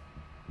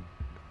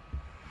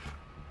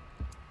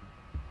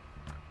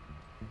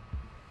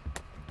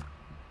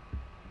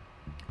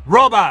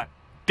 Robot,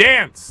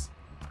 dance!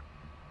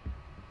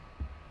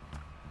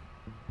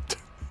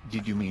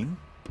 Did you mean?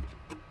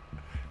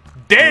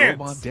 Dance!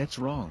 Robot, that's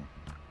wrong.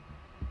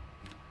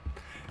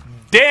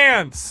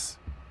 Dance!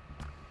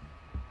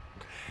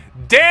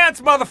 Dance,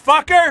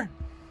 motherfucker!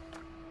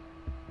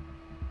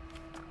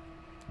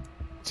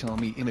 Tell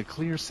me in a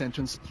clear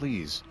sentence,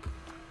 please.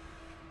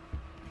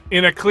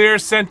 In a clear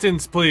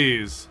sentence,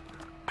 please.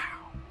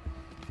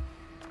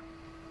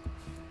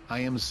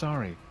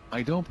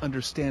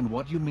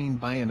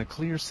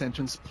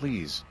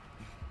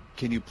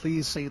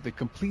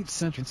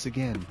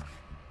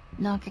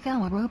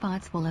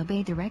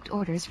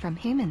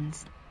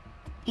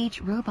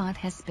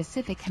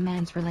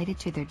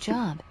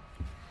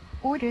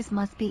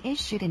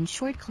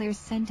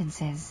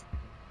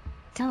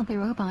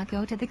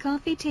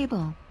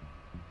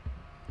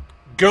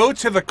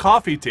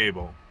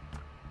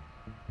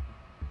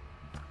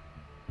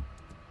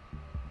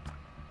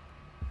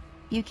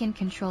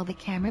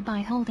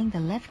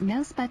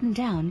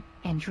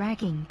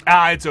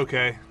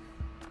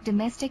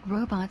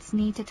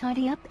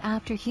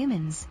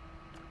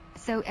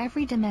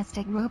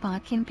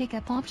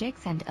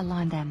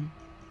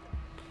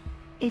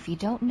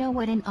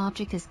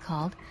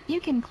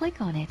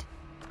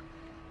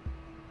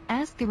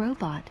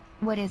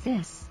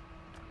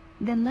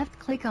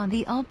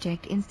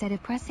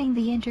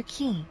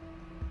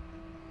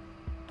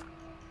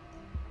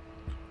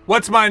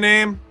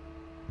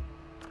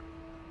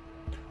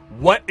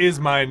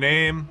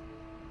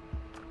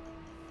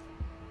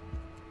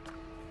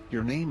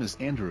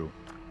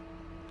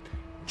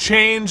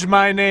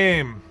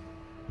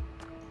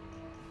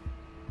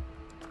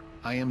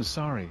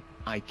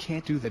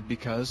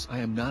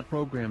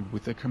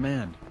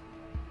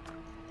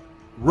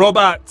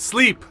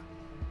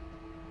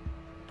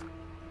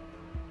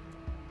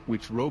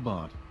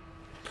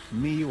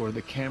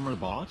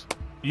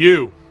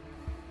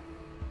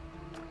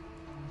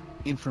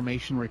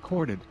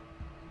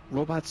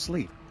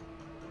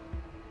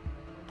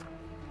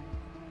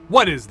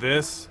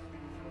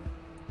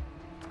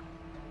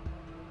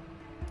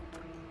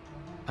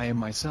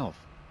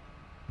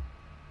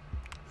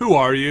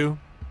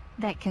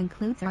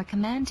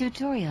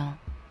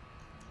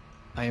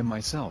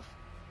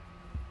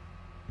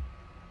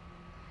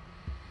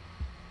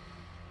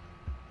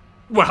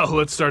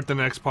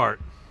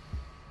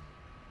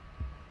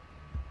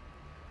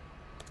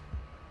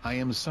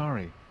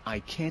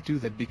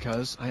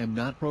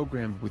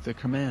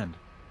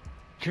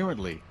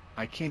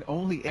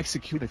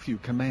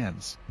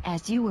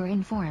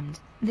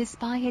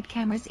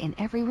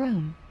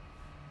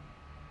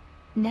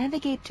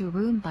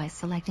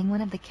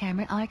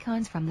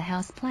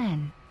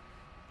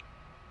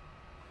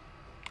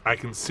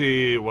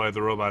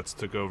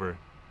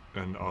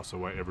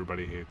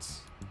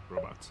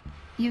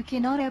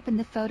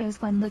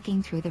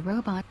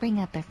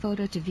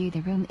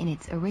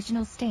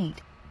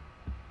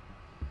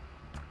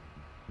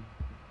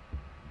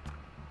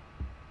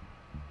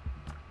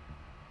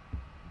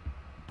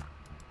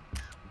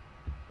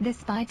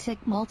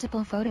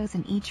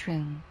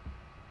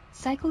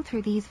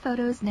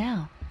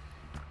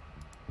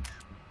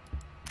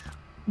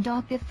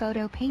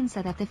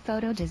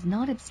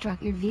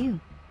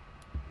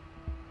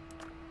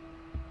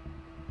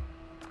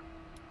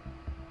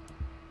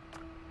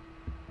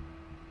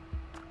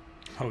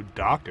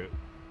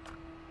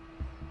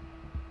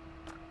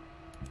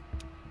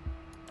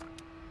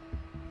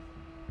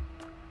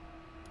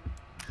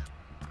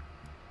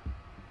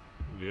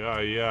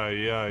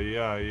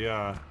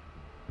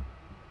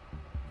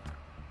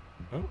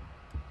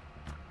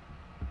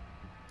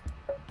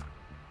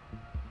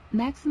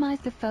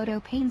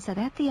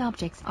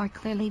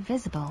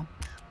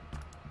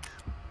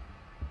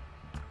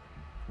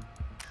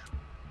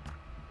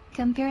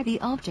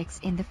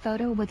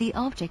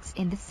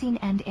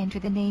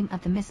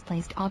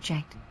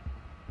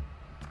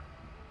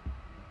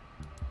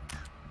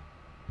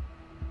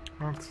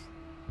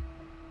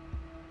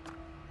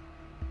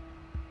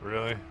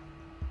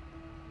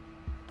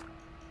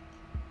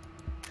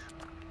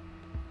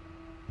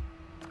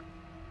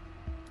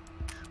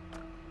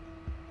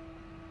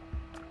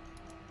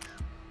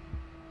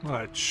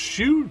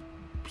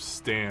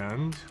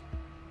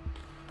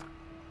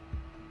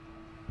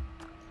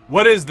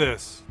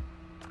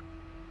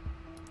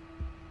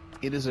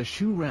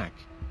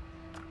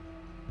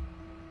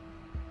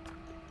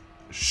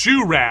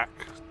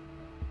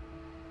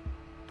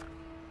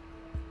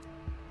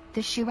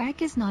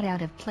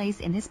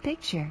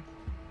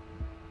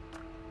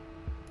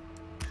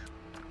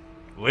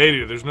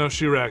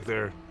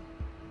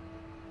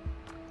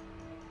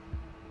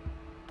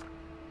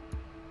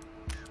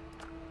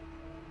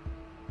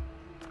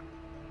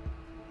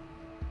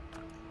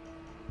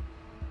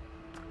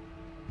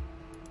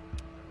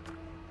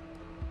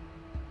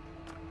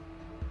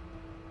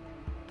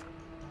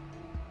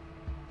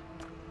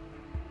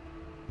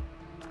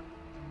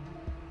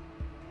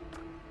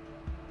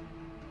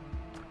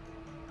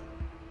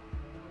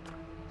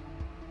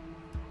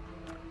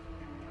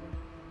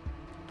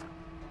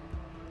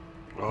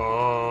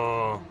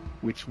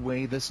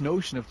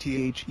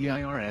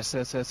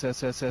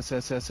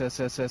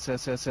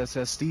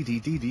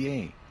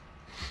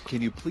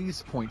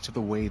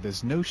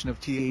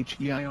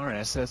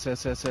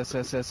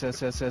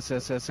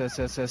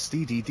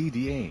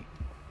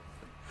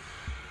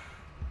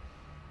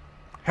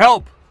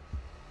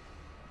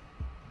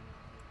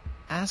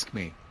 Ask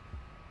me.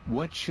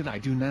 What should I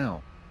do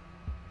now?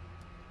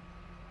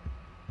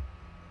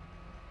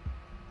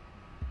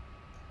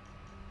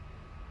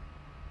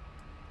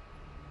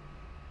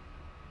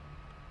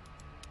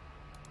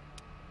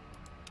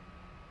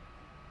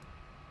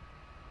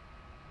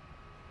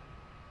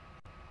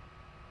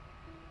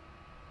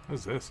 What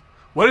is this?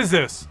 What is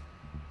this?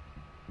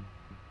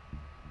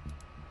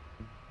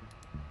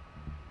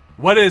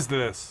 What is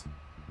this?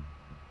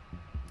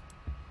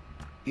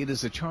 It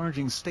is a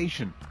charging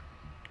station.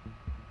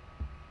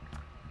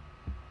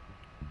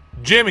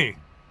 Jimmy.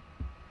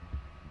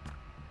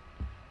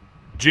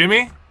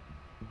 Jimmy?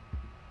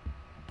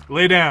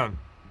 Lay down.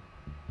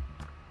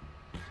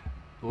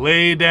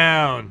 Lay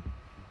down.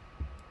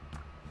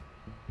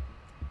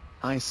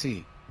 I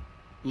see.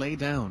 Lay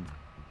down.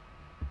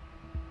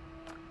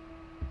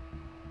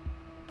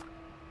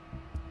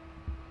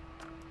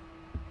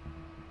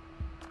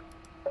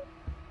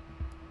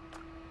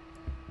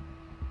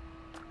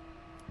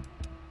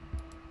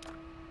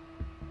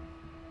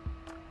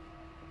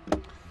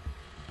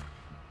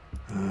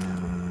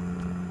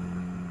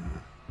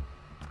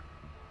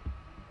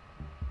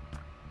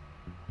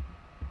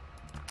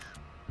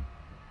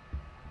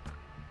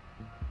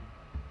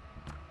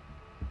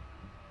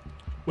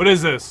 What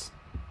is this?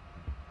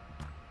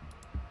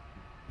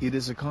 It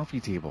is a coffee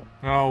table.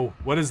 Oh,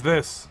 what is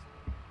this?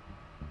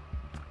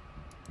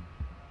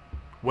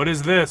 What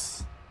is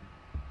this?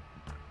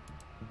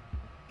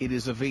 It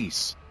is a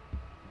vase.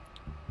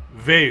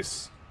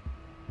 Vase.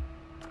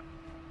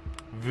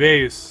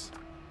 Vase.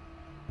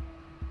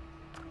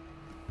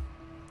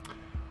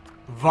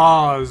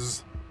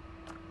 Vase.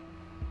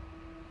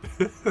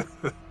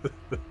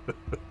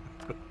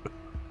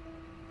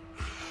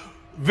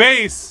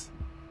 Vase.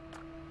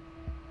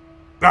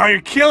 Oh,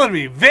 you're killing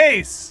me.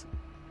 Vase.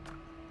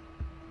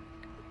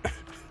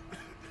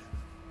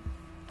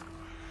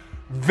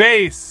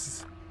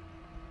 Vase.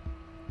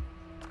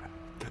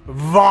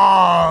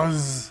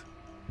 Vase.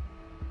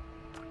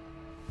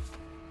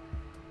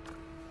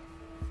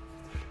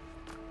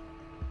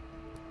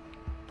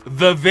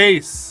 The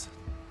vase.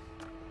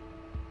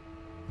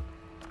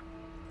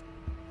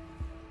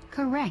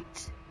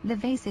 Correct. The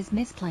vase is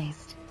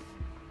misplaced.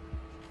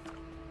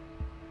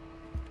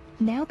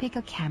 Now pick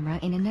a camera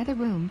in another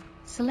room,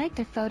 select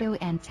a photo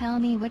and tell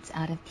me what's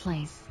out of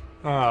place.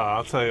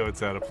 I'll tell you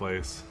what's out of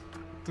place.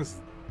 This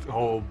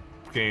whole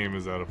game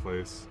is out of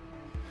place.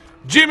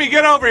 Jimmy,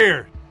 get over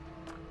here!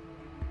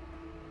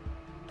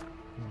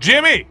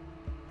 Jimmy!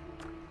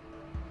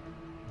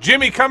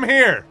 Jimmy, come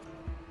here!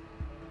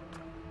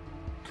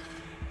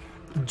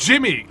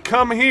 Jimmy,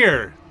 come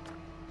here!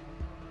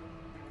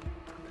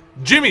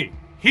 Jimmy,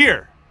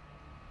 here!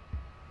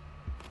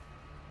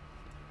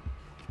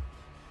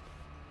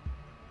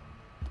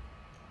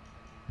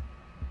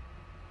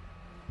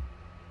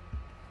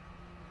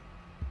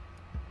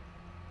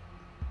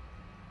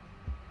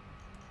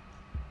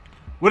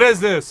 What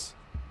is this?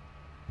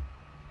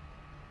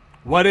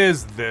 What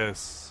is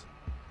this?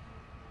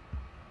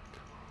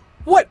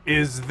 What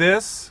is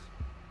this?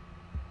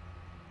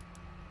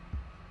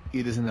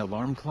 It is an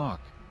alarm clock.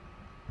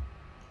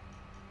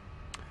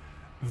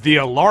 The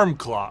alarm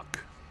clock.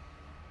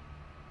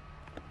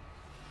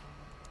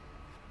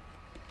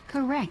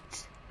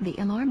 Correct. The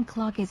alarm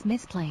clock is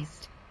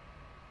misplaced.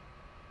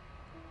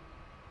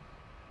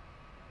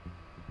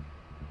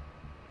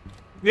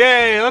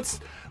 Yay,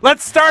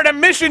 let's start a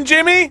mission,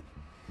 Jimmy!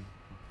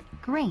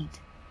 Great.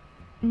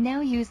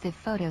 Now use the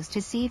photos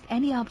to see if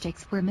any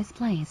objects were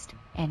misplaced,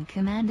 and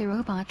command the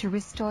robot to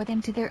restore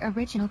them to their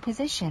original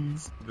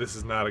positions. This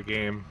is not a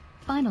game.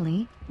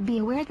 Finally, be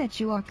aware that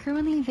you are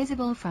currently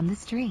visible from the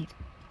street.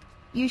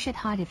 You should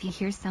hide if you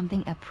hear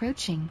something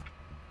approaching.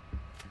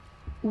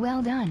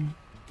 Well done.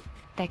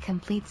 That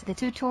completes the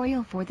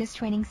tutorial for this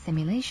training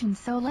simulation,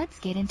 so let's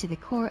get into the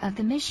core of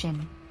the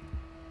mission.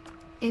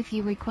 If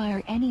you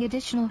require any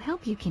additional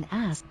help, you can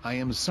ask. I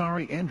am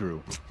sorry,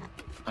 Andrew.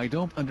 I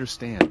don't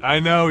understand. I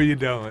know you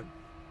don't.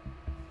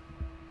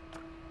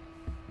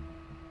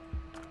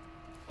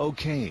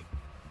 Okay.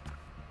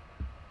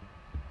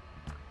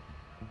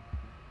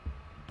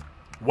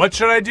 What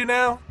should I do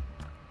now?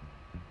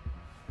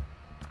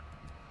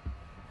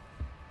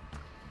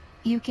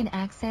 You can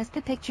access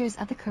the pictures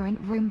of the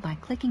current room by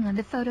clicking on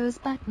the Photos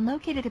button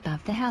located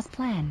above the house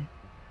plan.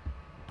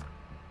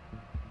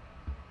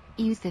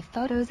 Use the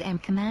photos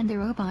and command the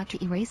robot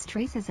to erase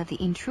traces of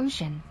the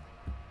intrusion.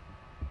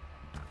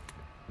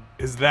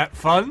 Is that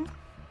fun?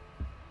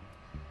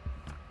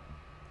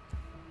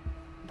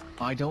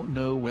 I don't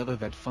know whether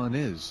that fun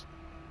is.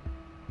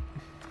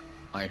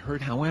 I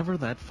heard, however,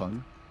 that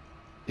Fun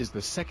is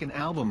the second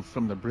album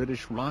from the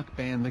British rock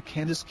band the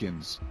Candy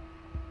Skins.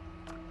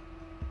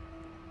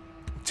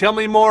 Tell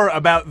me more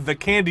about the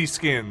Candy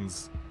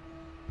Skins.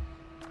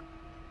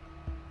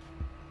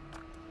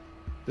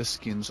 The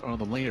skins are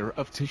the layer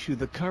of tissue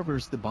that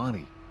covers the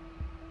body.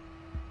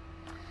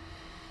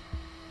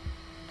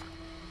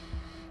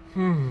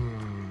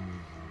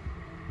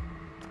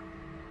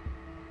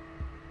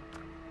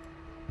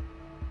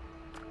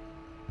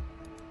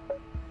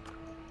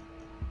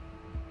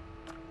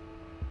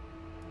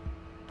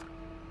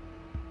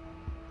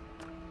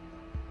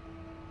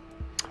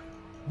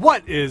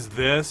 What is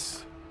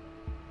this?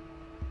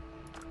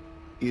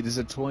 It is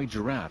a toy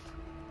giraffe.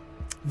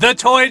 The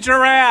toy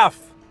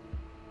giraffe!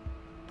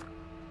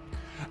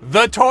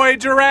 The toy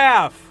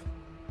giraffe!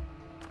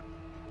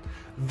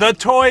 The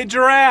toy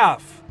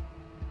giraffe.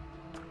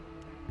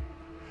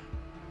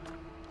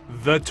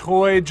 The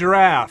toy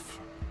giraffe.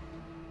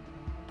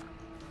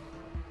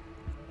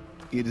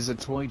 It is a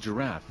toy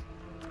giraffe.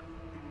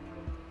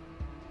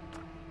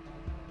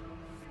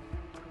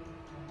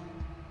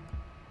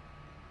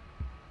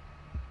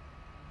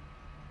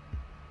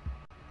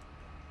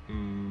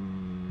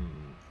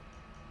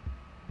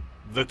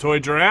 The toy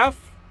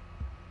giraffe.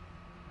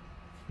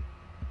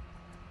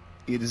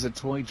 It is a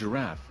toy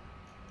giraffe.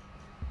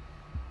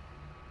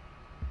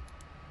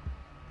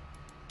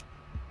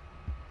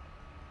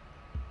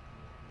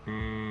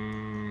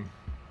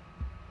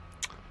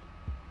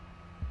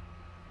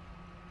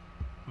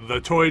 The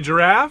toy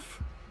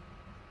giraffe.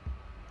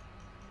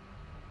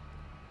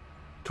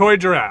 Toy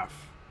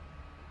giraffe.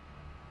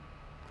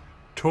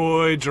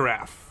 Toy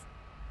giraffe.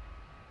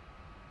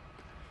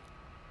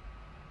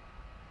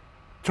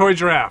 Toy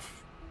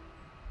giraffe.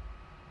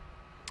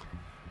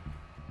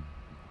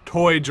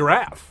 Toy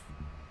giraffe.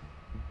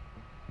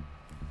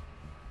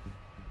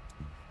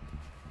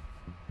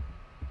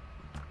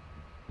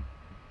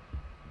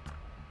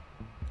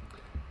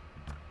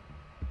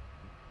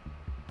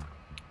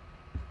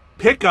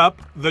 Pick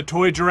up the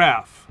toy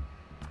giraffe.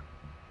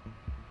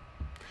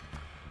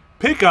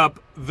 Pick up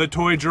the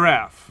toy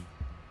giraffe.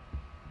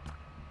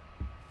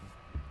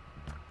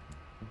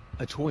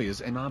 A toy is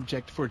an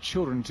object for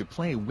children to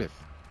play with.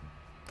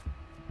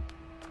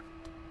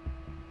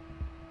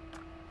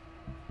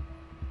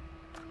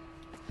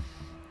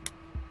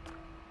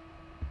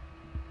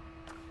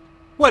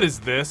 What is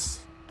this?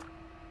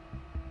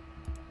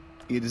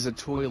 It is a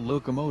toy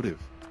locomotive.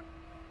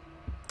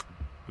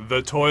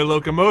 The toy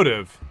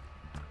locomotive.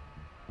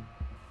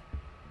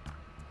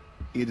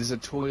 It is a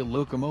toy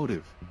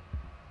locomotive.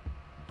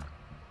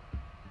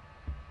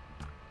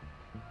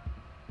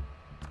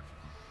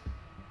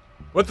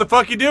 What the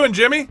fuck you doing,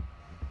 Jimmy?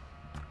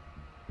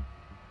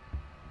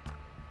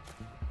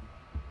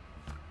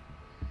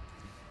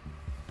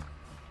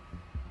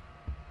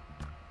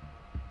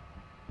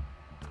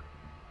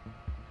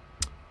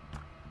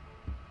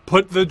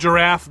 Put the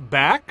giraffe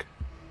back?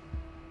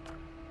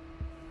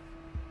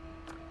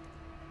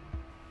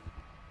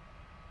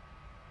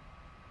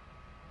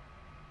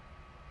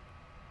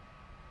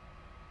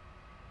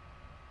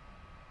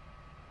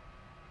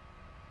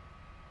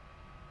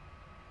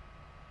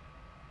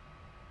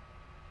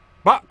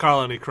 Bot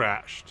colony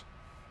crashed.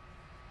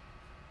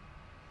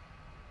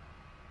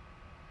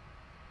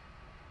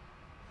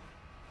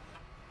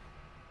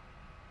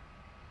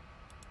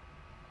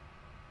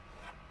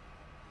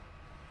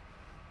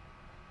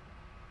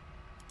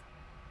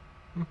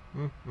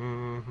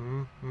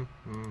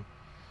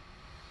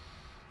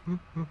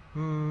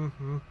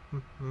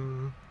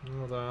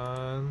 Hold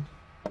on.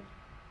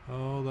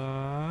 Hold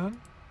on.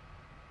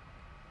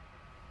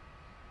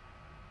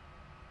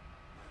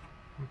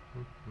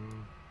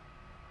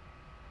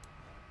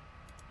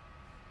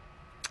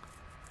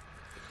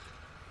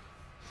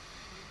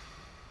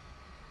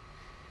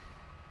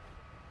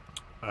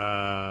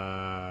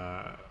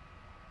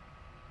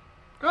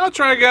 I'll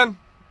try again.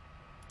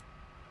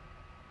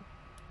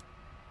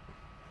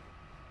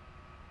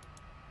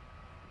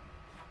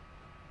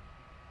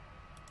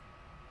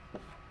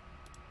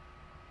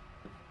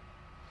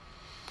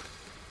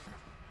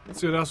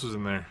 Let's see what else was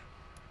in there.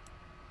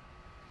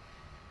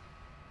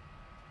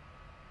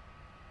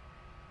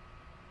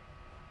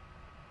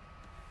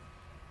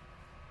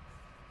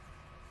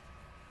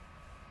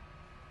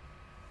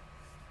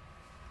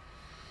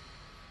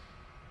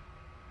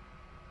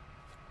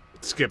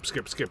 Skip,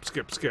 skip, skip,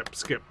 skip, skip,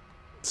 skip,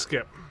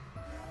 skip.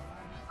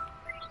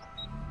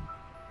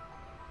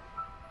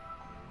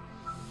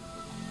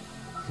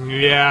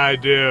 Yeah, I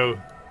do.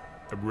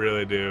 I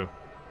really do.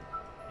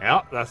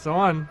 Yep, that's the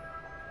one.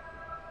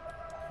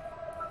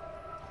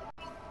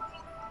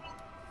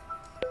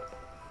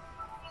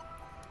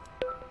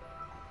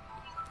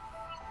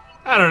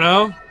 I don't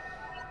know.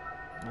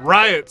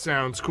 Riot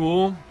sounds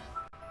cool.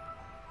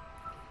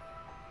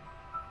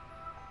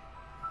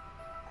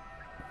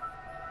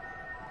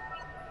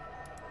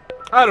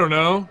 I don't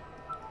know.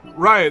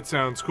 Riot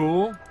sounds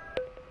cool.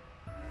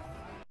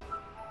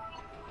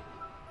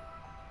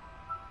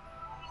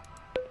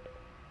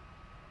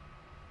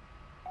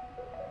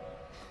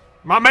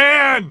 My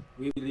man!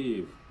 We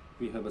believe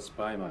we have a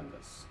spy among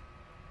us.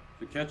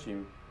 To catch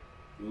him,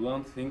 you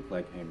won't think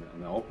like him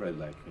and operate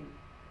like him.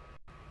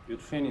 Your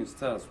training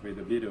starts with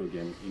a video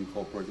game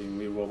incorporating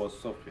real robot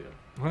software.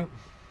 What?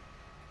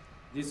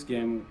 This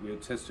game will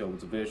test your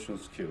observation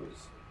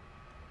skills.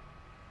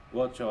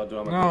 Watch our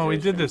drama. No, we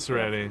did this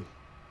already.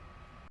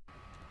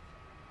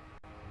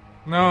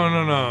 No,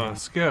 no, no.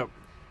 Skip.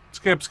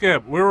 Skip,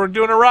 skip. We were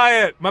doing a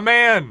riot. My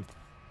man.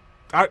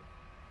 I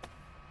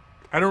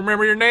don't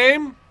remember your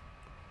name.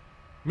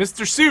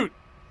 Mr. Suit.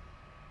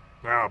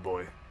 Oh,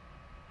 boy.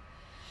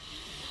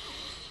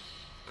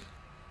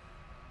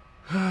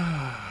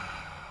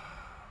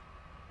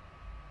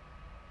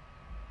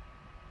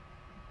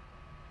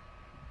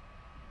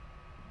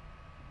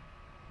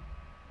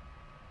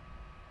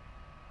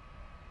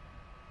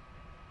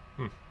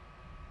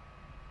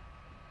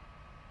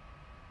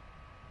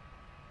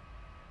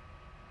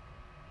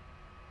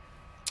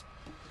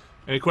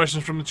 Any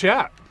questions from the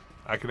chat?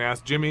 I can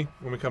ask Jimmy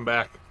when we come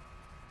back.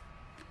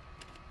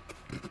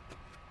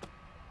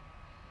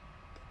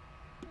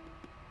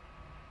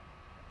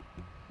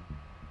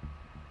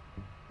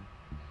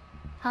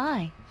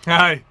 Hi.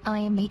 Hi. I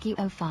am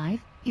Miki05,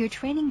 your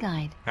training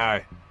guide.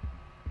 Hi.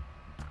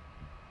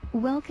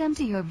 Welcome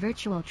to your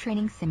virtual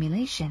training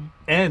simulation.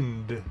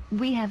 End.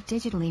 We have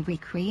digitally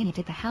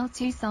recreated the house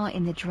you saw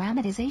in the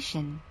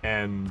dramatization.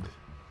 End.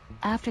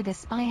 After the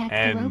spy hacked the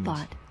End.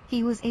 robot,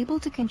 he was able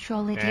to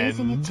control it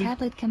using a End.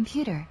 tablet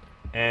computer.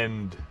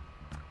 End.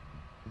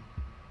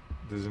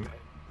 There's an...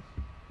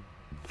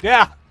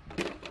 Yeah!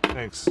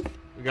 Thanks.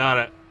 We got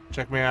it.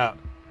 Check me out.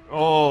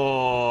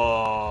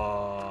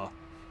 Oh.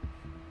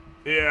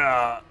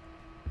 Yeah.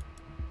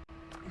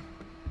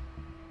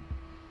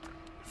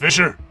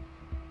 Fisher.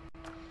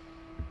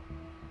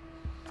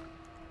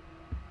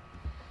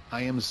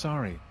 I am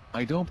sorry,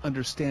 I don't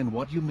understand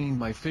what you mean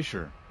by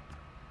Fisher.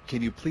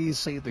 Can you please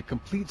say the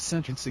complete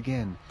sentence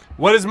again?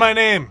 What is my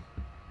name?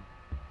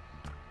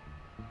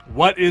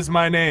 What is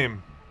my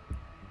name?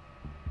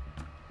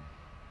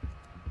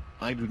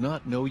 I do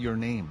not know your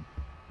name.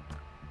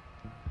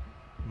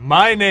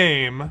 My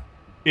name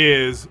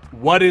is...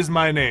 What is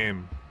my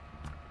name?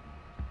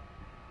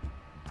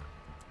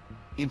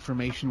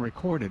 Information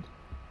recorded.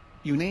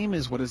 Your name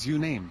is what is your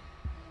name?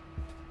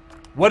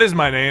 What is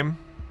my name?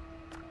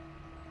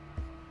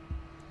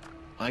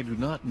 I do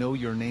not know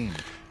your name.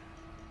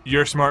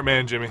 You're a smart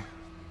man, Jimmy.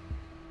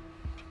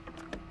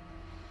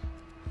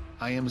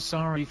 I am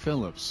sorry,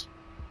 Phillips.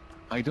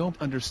 I don't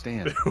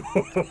understand.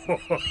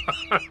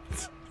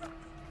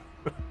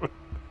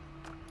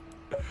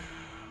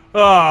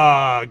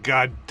 Ah,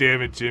 God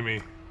damn it,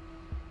 Jimmy.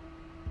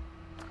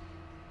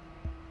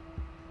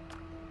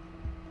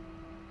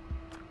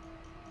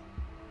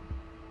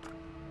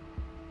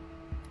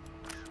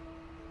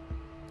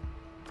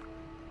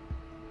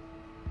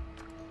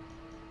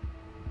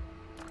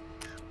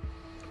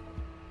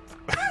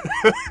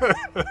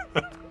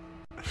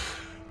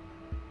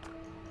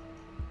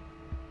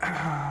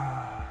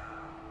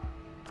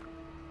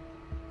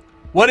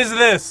 What is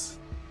this?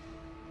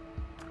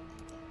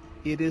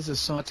 It is a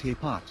sauté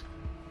pot.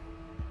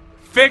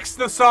 Fix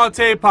the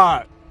sauté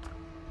pot.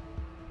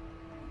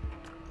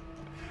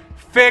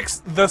 Fix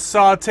the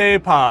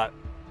sauté pot.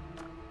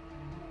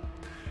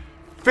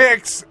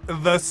 Fix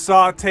the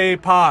sauté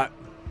pot.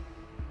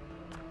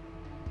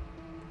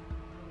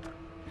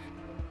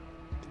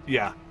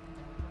 Yeah.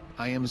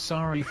 I am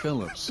sorry,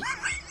 Phillips.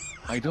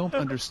 I don't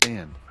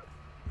understand.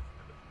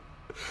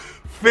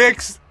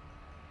 Fix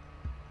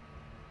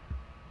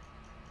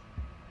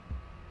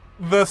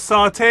the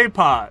sauté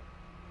pot.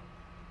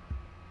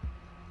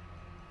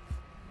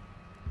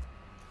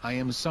 I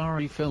am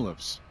sorry,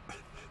 Phillips.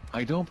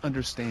 I don't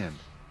understand.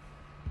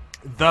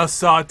 The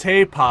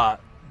sauté pot.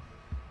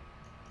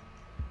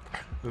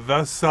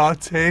 The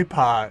sauté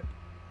pot.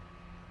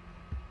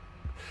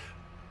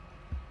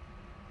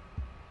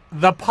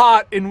 The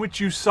pot in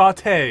which you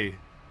sauté.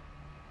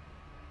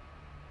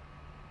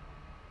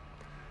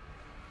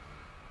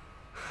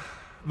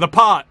 The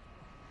pot.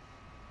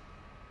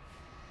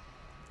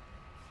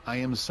 I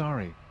am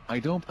sorry, I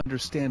don't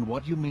understand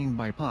what you mean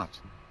by pot.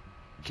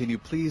 Can you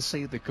please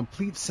say the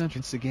complete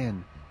sentence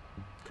again?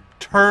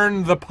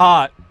 Turn the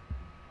pot.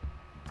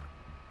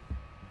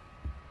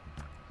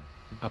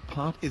 A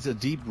pot is a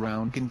deep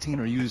round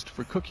container used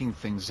for cooking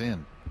things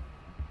in.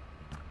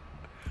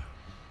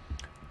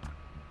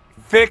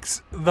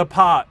 Fix the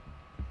pot.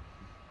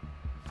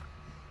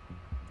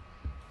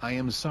 I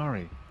am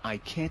sorry, I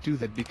can't do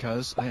that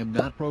because I am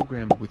not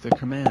programmed with the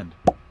command.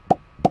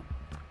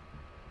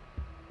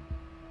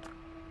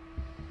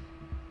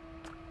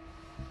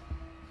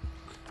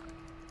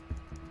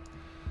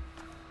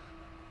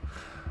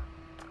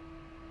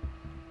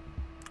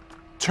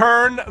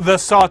 Turn the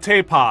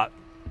sauté pot.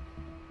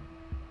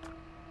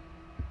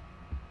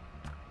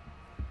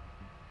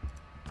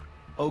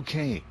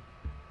 Okay.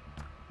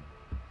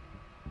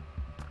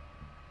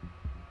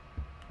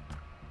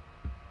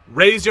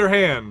 Raise your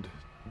hand.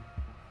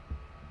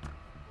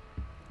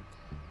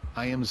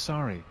 I am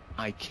sorry,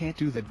 I can't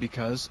do that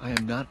because I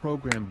am not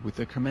programmed with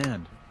the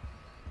command.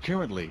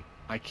 Currently,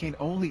 I can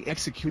only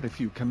execute a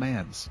few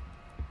commands.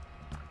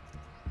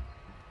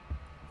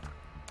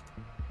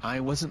 I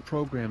wasn't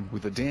programmed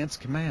with the dance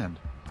command.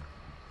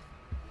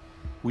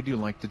 Would you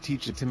like to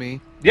teach it to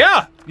me?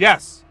 Yeah.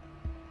 Yes.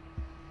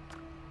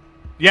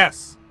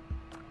 Yes.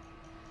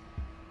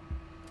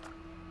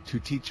 To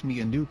teach me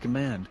a new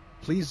command,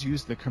 please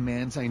use the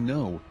commands I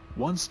know,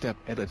 one step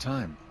at a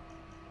time.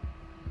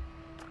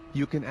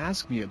 You can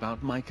ask me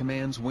about my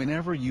commands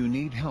whenever you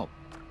need help.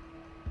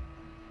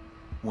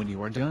 When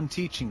you are done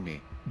teaching me,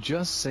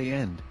 just say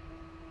end.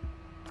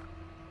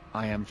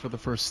 I am for the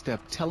first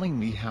step telling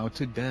me how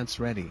to dance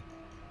ready.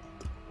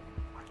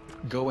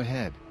 Go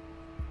ahead.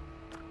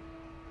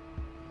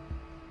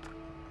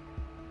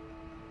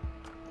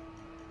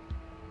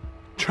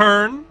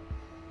 Turn.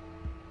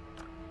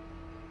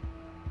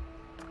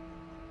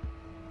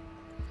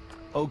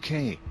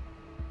 Okay.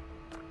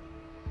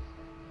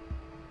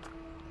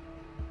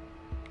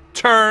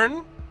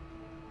 Turn.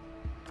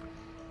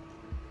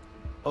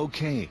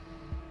 Okay.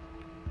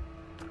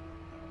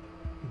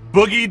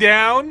 Boogie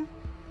down.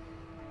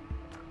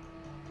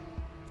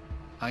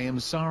 I am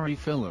sorry,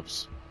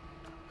 Phillips.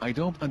 I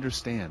don't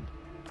understand.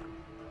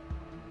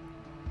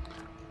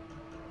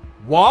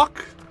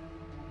 Walk.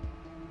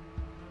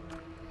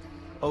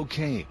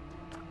 Okay.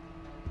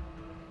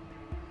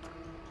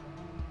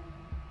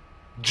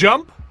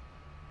 Jump.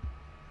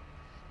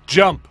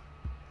 Jump.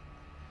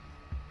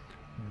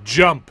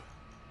 Jump.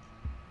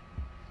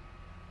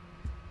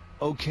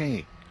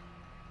 Okay.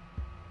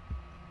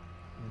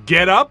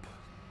 Get up.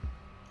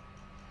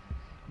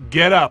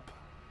 Get up.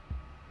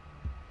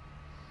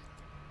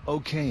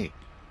 Okay.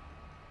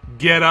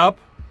 Get up.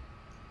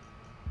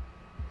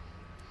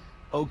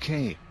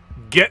 Okay.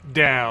 Get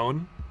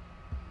down.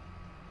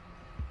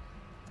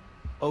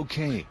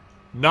 Okay.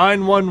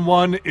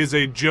 911 is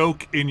a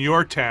joke in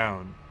your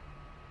town.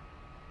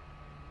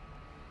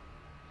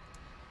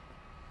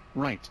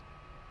 Right.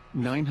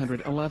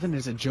 911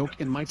 is a joke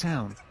in my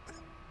town.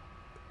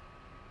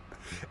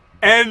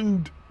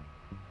 End.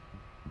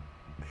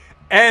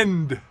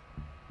 End.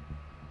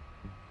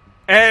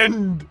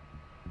 End.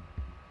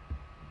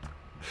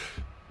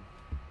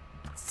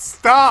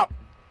 Stop.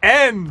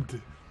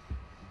 End.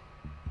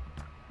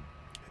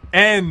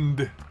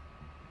 End.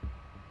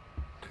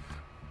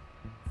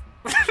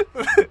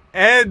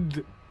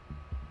 End.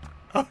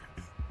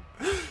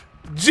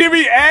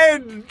 Jimmy,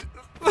 end.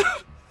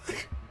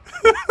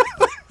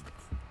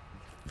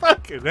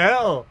 Fucking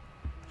hell.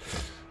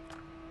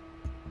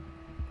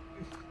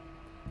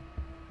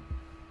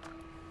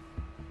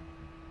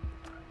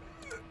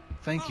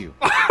 Thank you.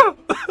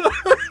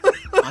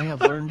 I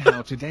have learned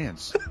how to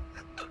dance.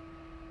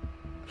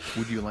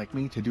 Would you like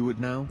me to do it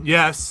now?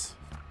 Yes.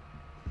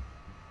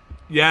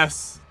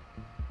 Yes.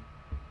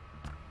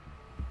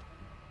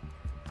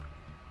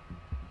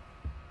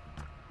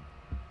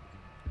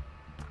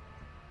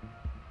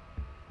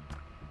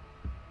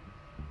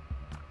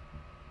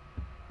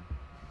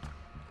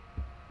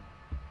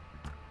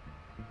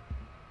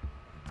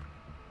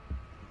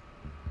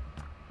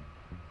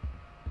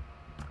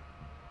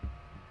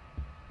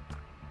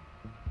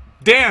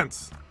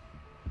 Dance.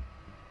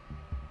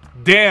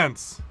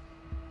 Dance.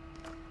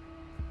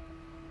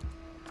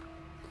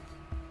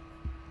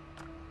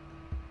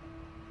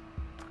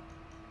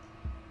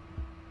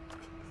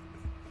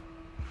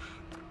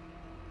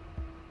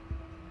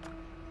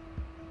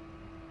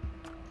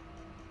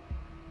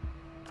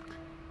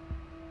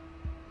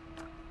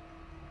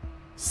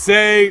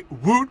 Say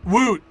woot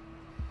woot.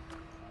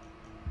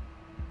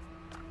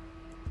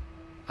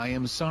 I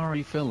am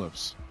sorry,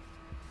 Phillips.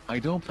 I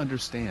don't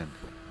understand.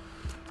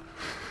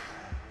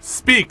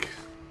 Speak.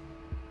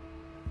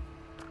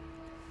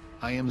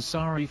 I am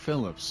sorry,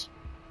 Phillips.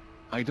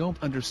 I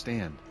don't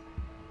understand.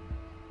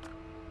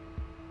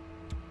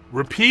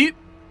 Repeat.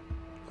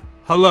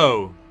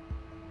 Hello.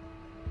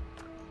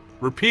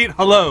 Repeat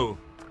hello.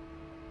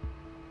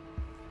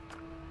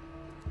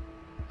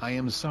 I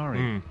am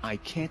sorry. I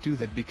can't do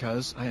that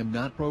because I am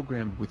not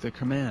programmed with the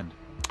command.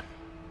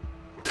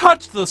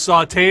 Touch the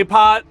saute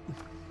pot.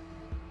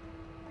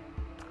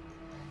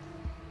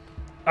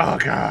 Oh,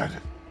 God.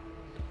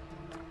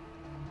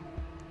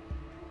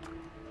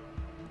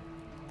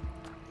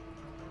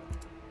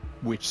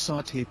 Which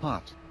saute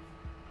pot?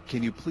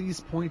 Can you please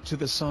point to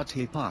the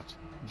saute pot?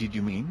 Did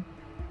you mean?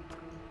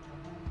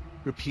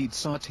 Repeat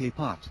saute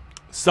pot.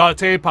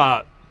 Saute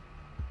pot.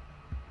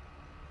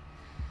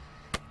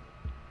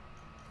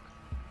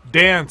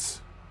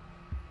 Dance.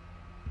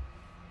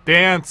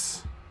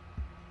 Dance.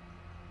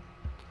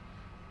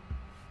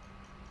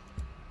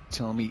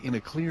 Tell me in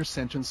a clear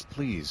sentence,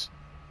 please.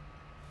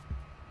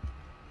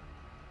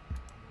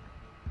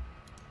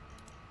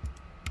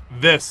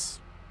 This.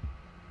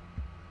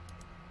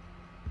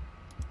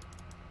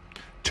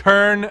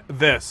 Turn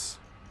this.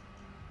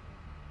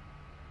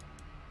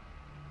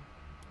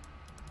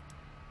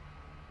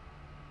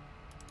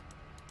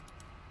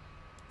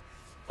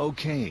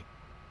 Okay.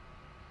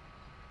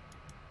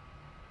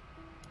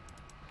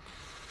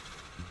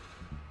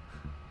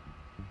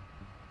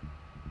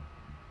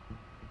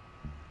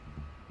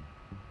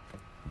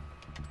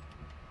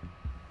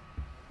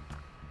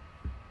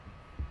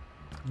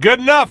 Good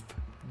enough,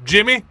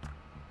 Jimmy.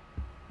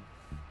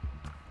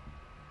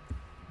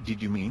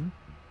 Did you mean?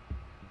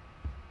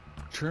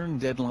 Turn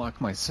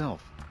deadlock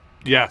myself.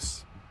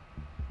 Yes.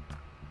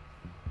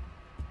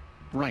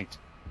 Right.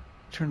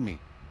 Turn me.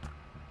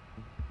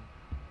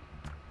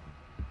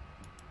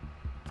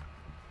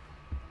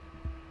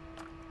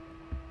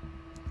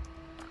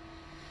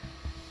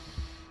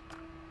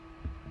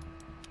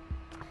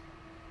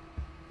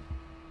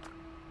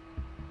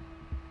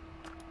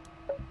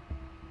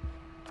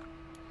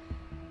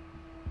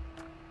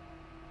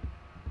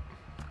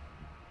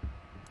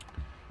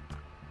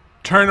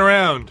 Turn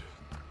around.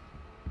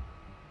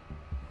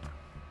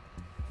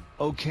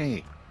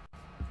 Okay.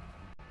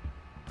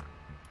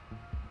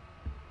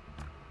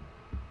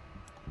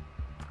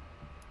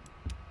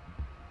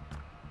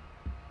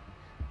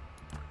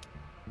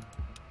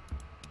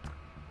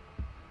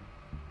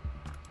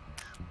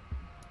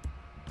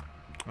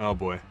 Oh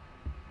boy.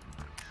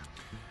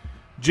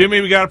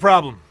 Jimmy, we got a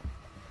problem.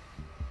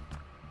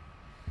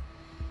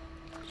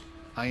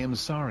 I am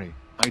sorry.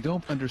 I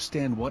don't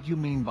understand what you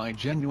mean by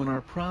genuine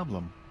or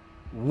problem.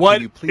 What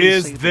Can you please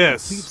is say the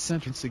this? complete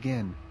sentence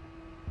again?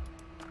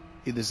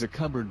 It is a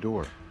cupboard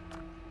door.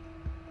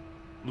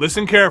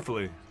 Listen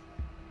carefully.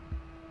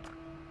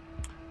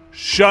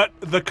 Shut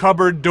the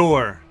cupboard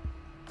door.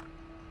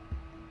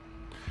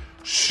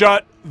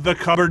 Shut the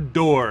cupboard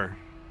door.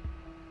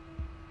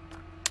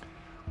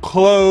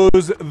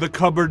 Close the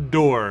cupboard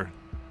door.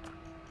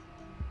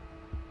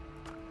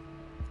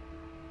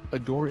 A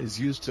door is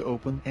used to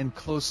open and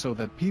close so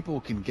that people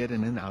can get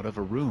in and out of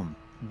a room,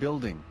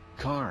 building,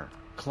 car,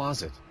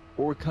 closet,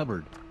 or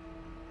cupboard.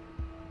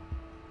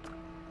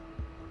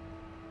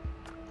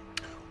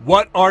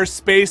 What are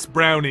space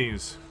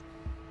brownies?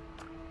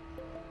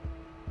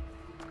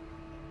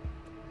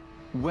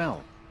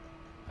 Well,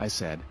 I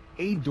said,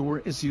 a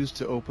door is used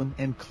to open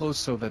and close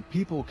so that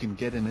people can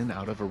get in and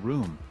out of a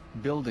room,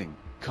 building,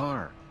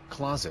 car,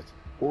 closet,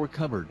 or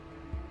cupboard.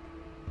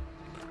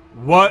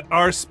 What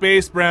are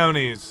space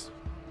brownies?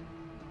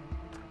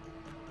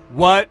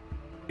 What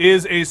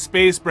is a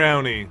space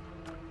brownie?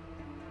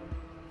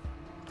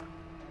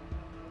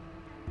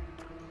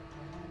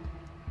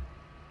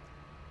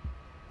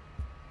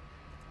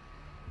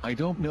 I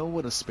don't know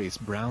what a space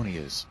brownie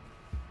is.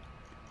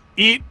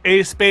 Eat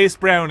a space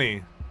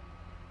brownie.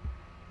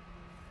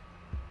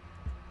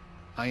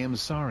 I am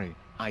sorry,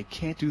 I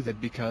can't do that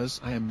because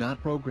I am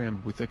not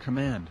programmed with the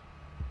command.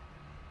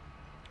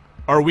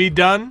 Are we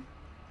done?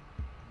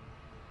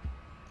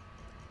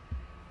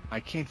 I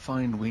can't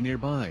find we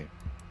nearby.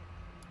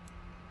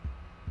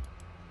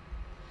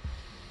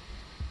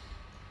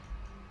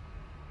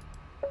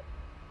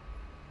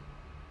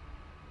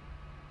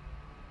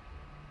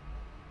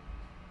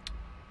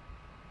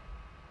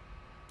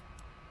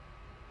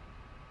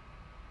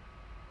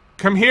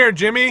 Come here,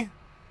 Jimmy.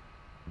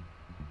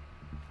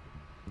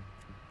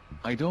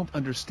 I don't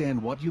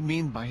understand what you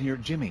mean by here,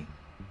 Jimmy.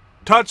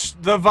 Touch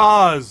the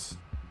vase.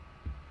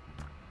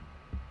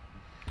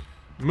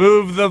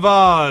 Move the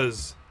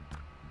vase.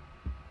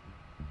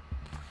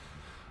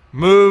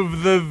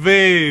 Move the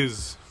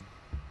vase.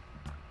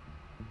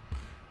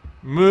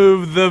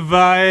 Move the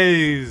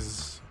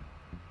vase.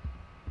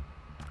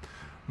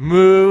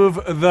 Move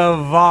the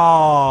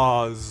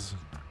vase.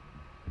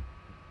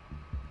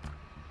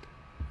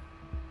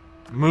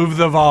 Move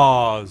the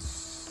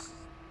vase.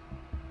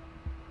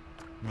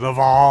 The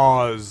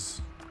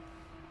vase.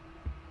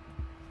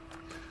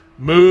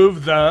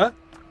 Move the...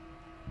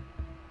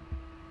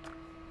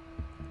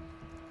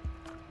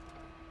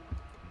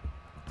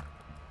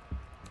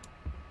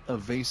 A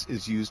vase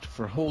is used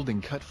for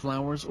holding cut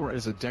flowers or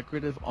as a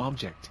decorative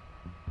object.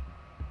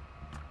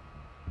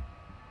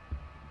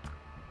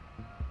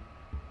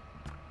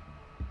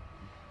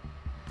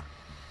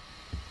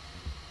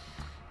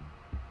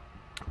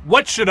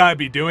 What should I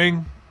be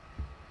doing?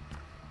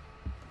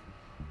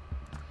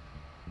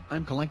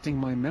 I'm collecting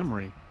my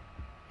memory.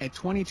 At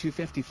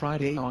 22:50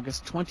 Friday,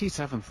 August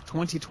 27th,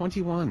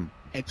 2021.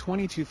 At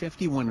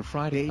 22:51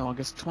 Friday,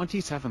 August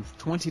 27th,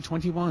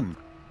 2021.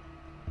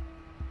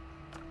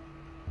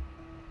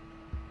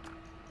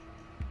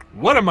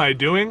 What am I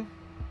doing?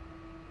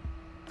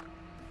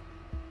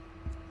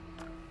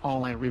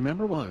 All I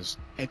remember was,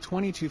 at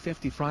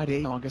 22:50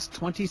 Friday, August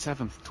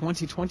 27th,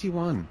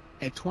 2021.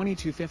 At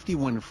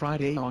 22:51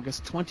 Friday,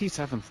 August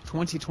 27th,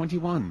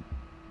 2021.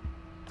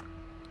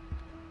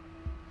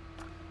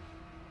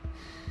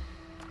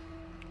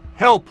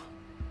 Help!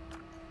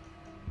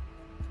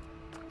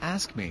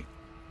 Ask me.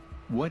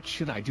 What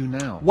should I do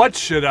now? What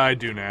should I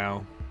do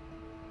now?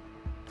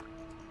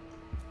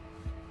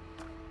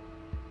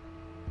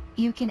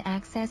 You can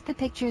access the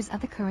pictures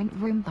of the current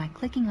room by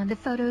clicking on the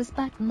Photos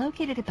button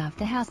located above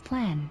the house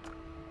plan.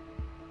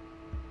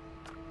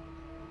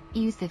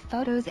 Use the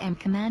photos and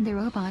command the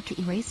robot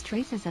to erase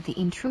traces of the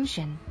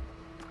intrusion.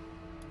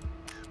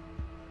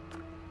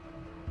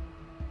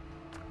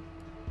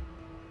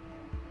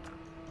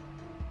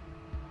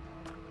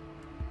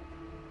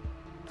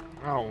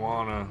 I don't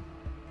wanna.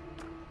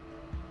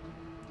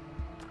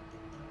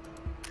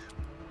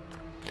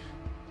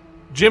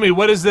 Jimmy,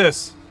 what is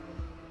this?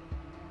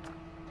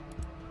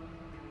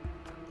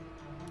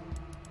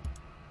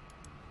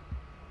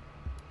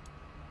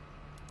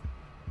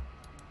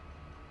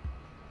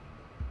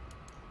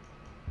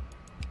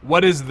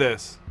 What is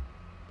this?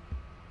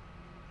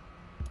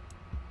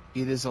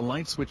 It is a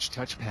light switch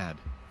touchpad.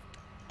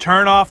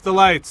 Turn off the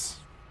lights.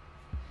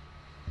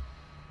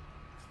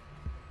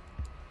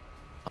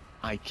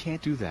 I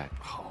can't do that.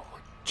 Oh,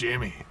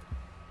 Jimmy.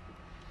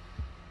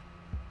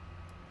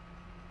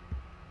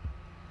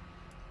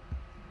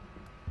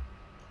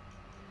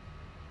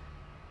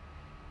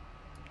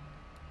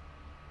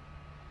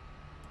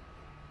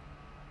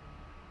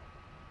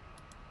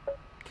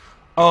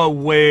 Oh,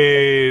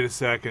 wait a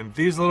second.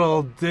 These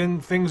little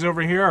things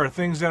over here are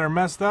things that are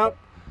messed up?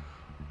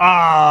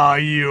 Ah,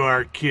 you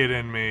are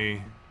kidding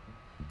me.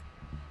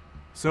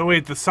 So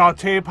wait, the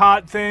saute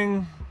pot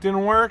thing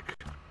didn't work?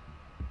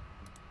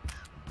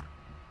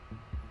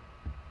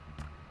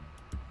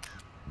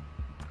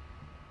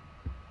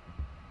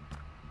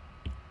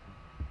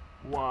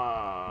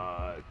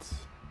 What?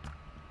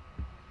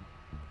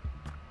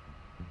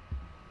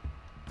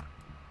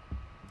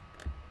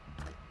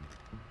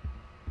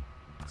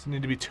 Does it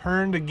need to be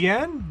turned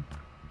again?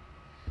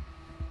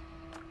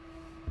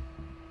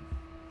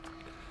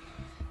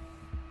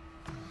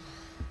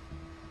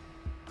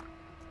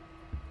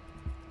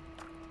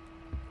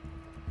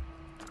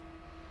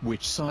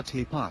 Which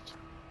saute pot?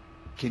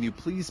 Can you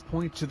please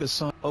point to the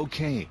saute?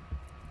 Okay.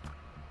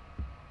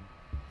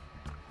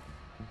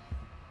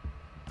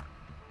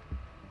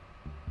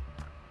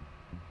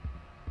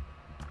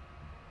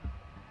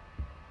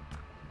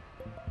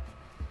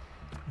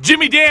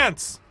 Jimmy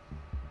Dance!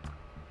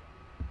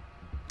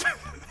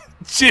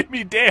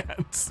 Jimmy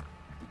Dance!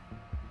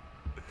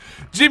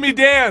 Jimmy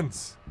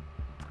Dance!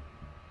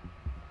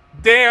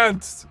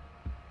 Dance!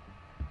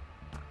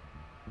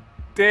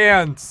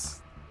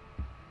 Dance!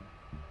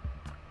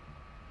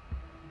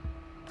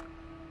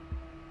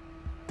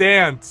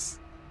 Dance!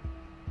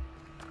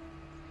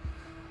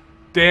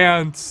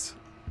 Dance!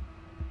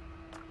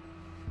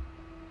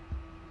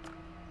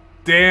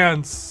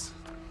 Dance!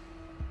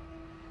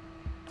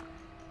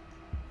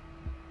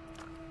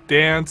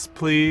 Dance,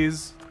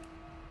 please.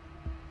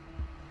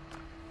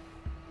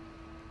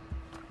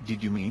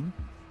 Did you mean?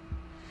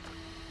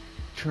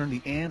 Turn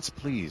the ants,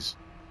 please.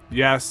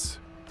 Yes.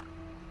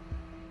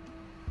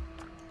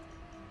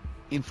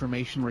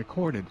 Information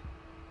recorded.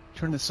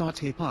 Turn the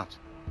saute pot.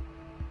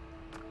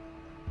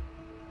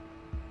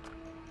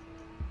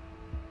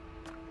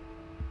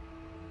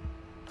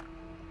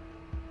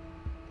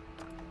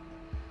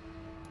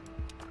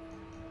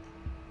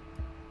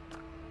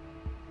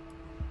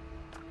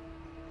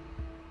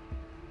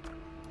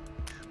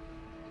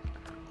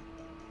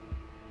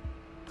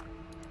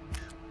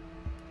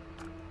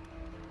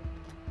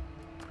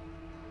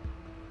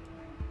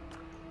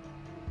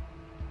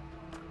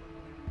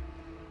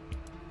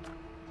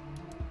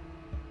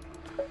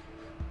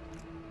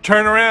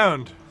 Turn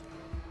around.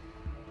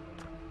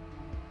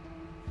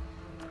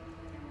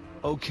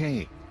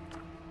 Okay.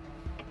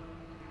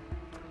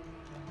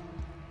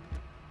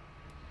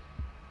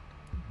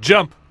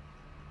 Jump.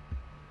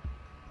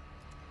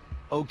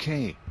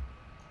 Okay.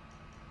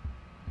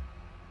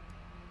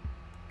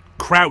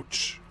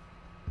 Crouch.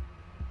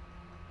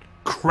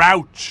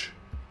 Crouch.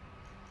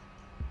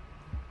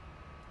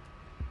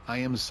 I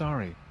am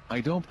sorry,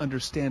 I don't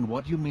understand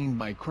what you mean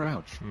by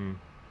crouch.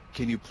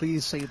 Can you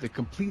please say the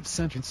complete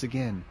sentence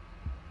again?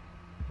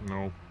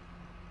 No.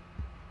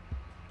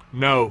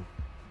 No.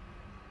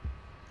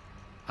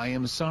 I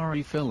am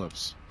sorry,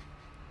 Phillips.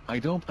 I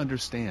don't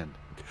understand.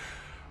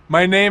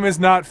 My name is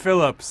not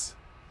Phillips.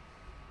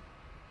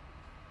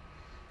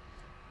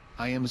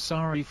 I am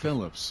sorry,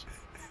 Phillips.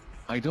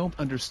 I don't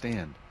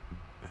understand.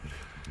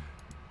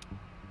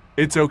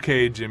 It's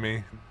okay,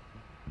 Jimmy.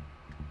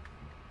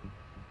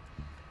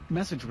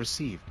 Message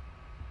received.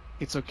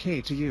 It's okay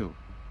to you.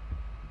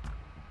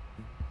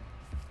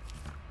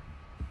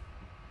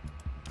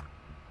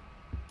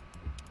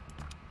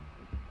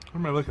 What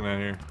am I looking at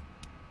here?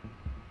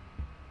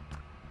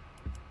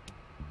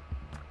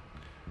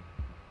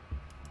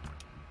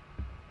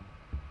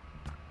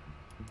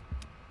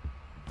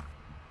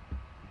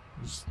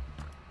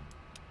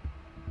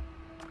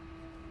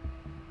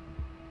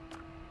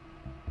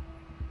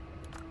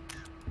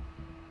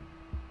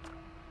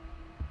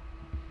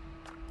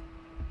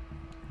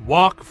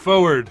 Walk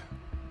forward.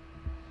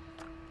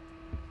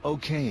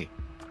 Okay.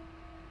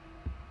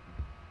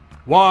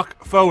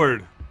 Walk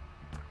forward.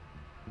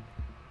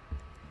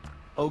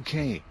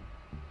 Okay.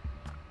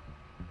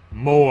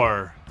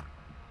 More.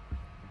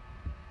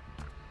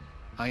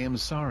 I am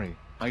sorry,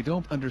 I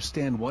don't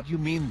understand what you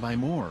mean by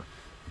more.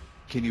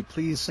 Can you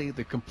please say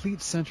the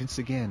complete sentence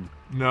again?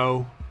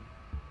 No.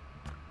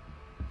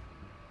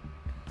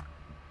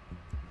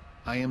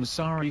 I am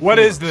sorry, What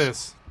is Phillips.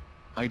 this?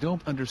 I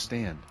don't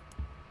understand.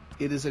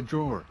 It is a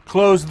drawer.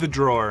 Close the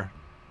drawer.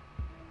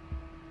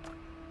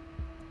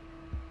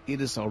 It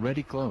is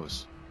already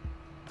closed.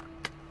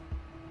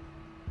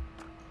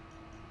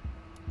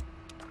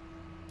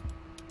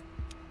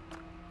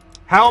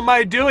 How am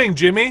I doing,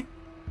 Jimmy?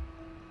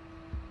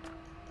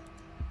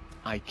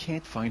 I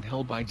can't find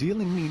help by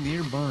dealing me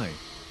nearby.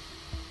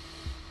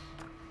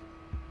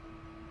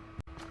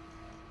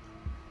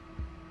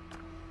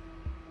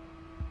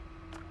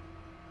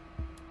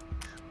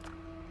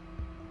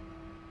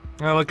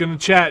 I look in the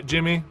chat,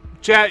 Jimmy.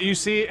 Chat, you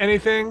see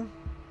anything?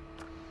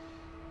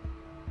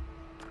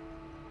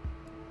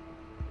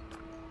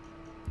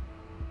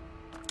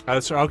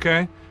 That's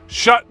okay.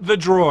 Shut the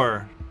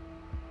drawer.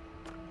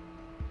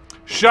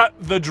 Shut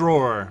the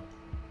drawer.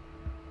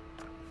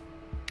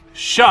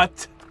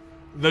 Shut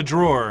the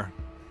drawer.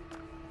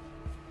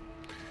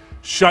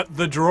 Shut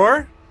the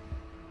drawer.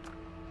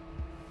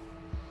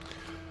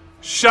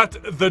 Shut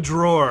the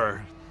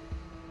drawer.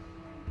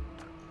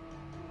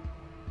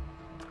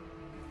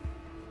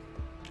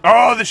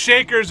 Oh, the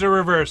shakers are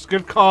reversed.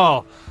 Good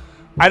call.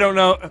 I don't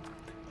know.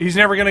 He's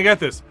never going to get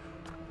this.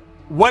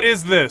 What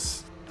is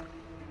this?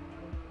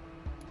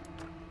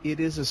 It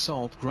is a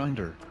salt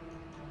grinder.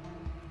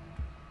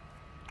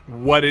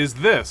 What is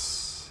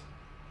this?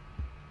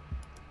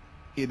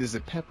 It is a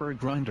pepper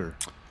grinder.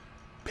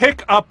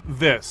 Pick up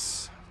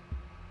this.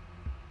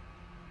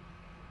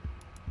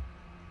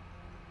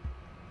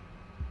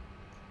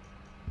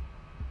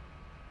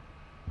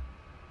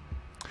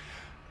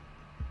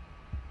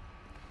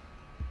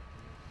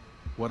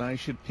 What I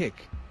should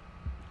pick.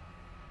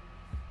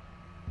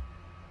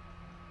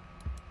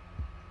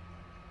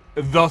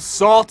 The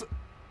salt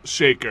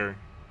shaker.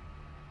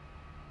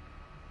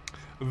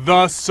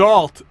 The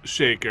salt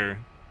shaker.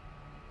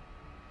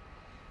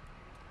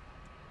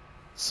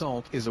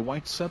 Salt is a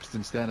white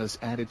substance that is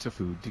added to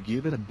food to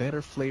give it a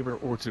better flavor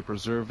or to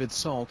preserve it.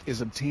 Salt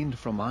is obtained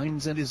from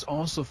mines and is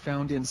also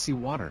found in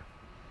seawater.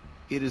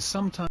 It is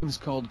sometimes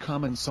called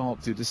common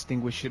salt to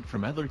distinguish it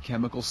from other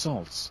chemical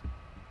salts.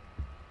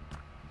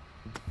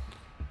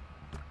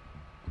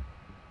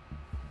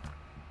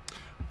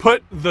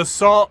 Put the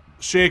salt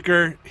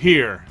shaker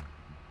here.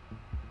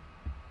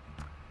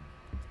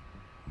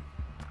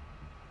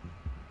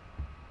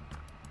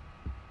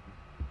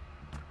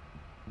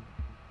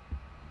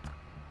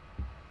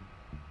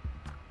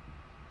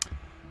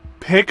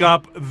 Pick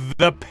up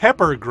the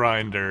pepper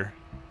grinder.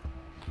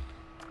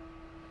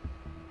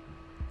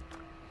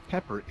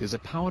 Pepper is a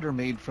powder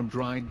made from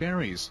dried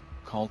berries,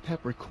 called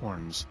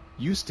peppercorns,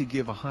 used to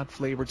give a hot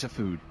flavor to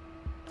food.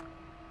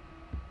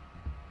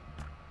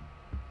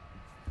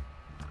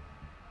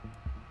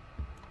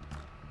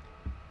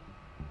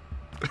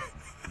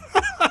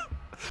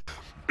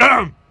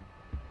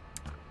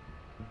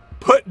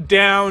 Put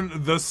down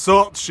the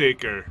salt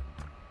shaker.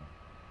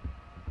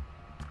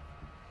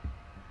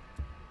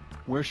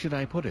 Where should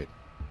I put it?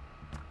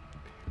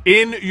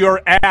 In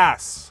your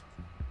ass.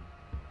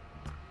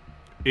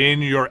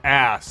 In your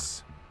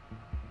ass.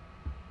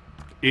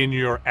 In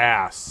your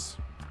ass.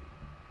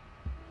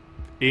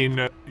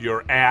 In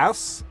your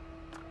ass.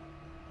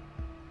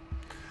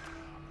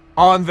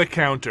 On the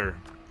counter.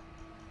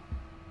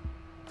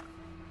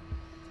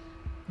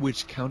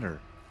 Which counter?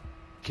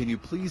 Can you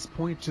please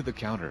point to the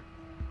counter?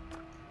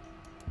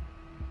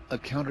 A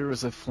counter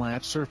is a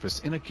flat surface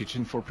in a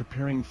kitchen for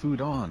preparing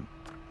food on.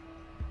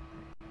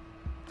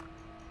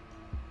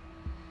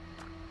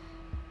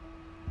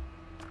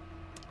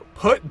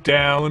 Put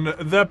down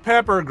the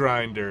pepper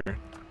grinder.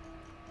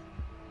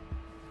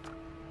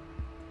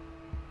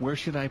 Where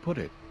should I put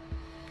it?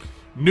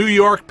 New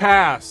York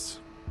Pass.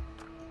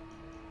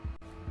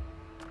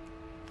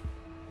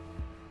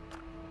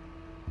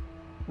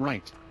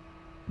 Right.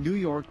 New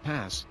York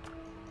Pass.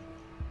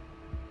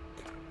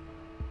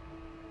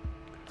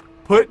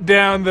 Put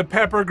down the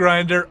pepper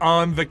grinder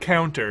on the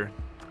counter.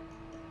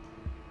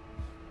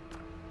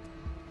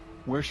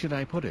 Where should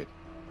I put it?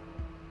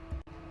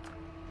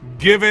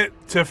 Give it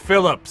to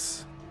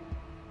Phillips.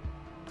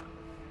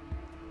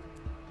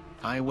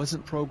 I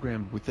wasn't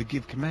programmed with the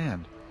give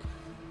command.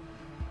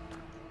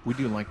 Would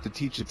you like to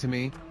teach it to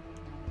me?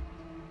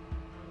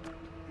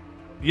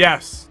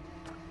 Yes.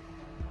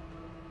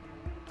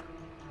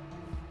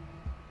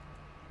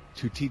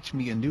 To teach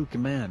me a new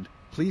command,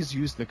 please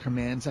use the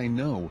commands I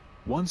know,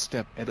 one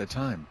step at a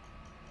time.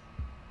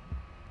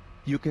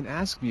 You can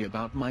ask me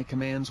about my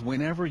commands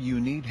whenever you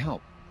need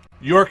help.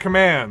 Your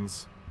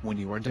commands. When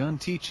you are done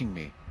teaching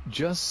me,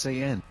 just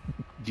say N.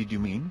 Did you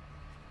mean?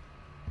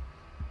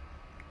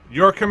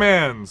 Your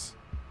commands.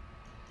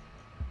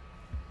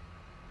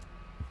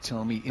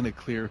 Tell me in a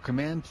clear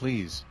command,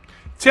 please.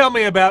 Tell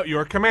me about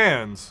your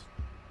commands.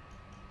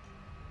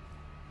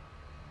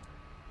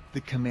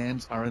 The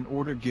commands are an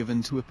order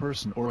given to a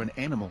person or an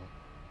animal.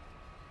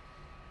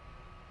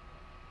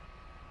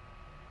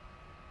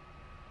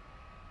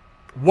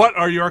 What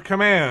are your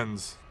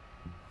commands?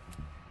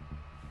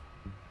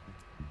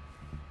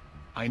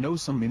 I know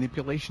some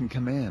manipulation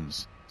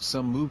commands,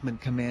 some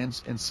movement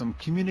commands, and some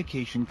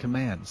communication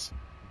commands.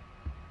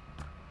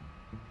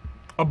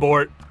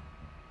 Abort.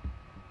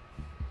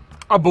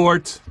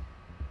 Abort.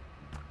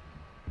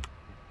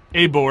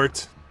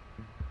 Abort.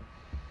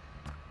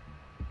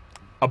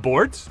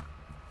 Abort?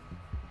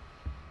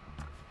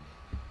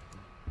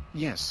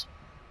 Yes.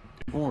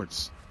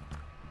 Aborts.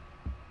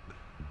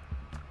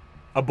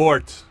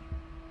 Abort.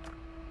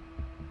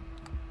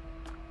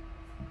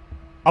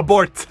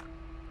 Abort.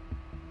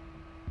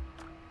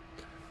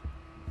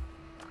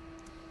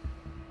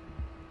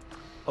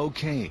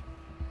 Okay.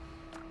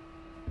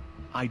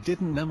 I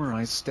didn't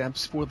memorize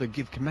steps for the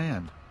give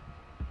command.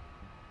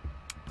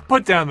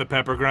 Put down the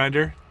pepper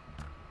grinder.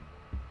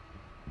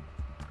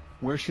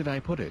 Where should I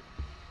put it?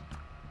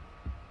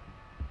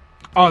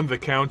 On the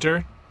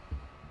counter.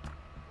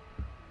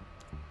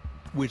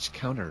 Which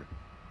counter?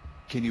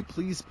 Can you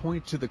please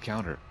point to the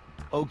counter?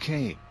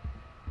 Okay.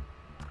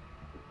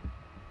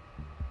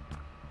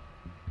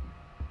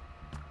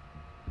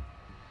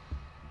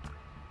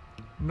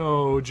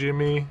 No,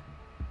 Jimmy.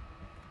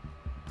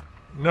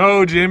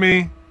 No,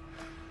 Jimmy.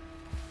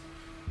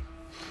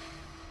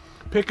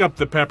 Pick up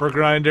the pepper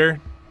grinder.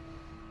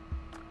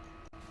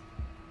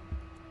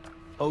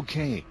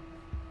 Okay.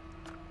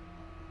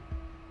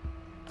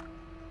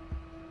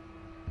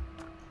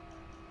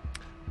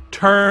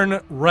 Turn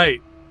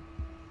right.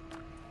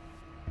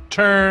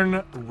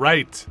 Turn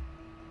right.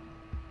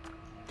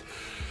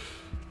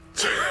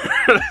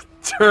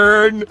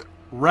 Turn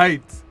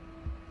right.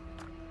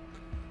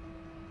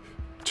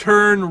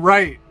 Turn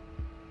right.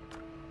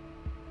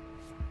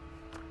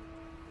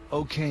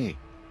 Okay.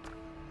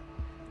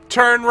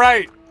 Turn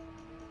right.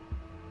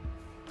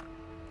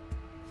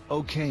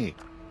 Okay.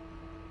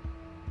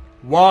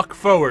 Walk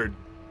forward.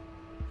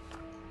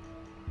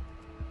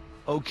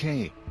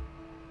 Okay.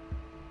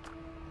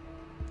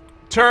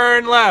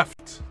 Turn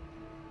left.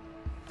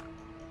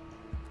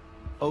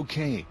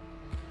 Okay.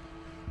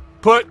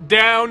 Put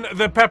down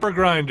the pepper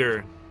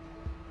grinder.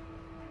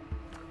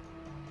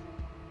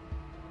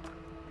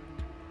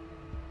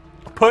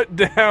 Put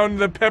down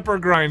the pepper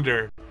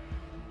grinder.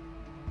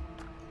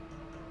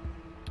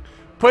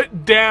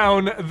 Put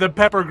down the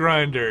pepper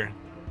grinder.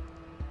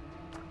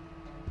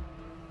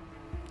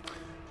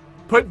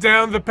 Put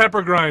down the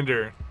pepper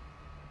grinder.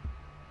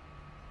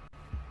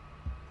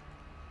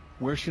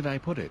 Where should I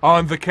put it?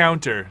 On the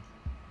counter.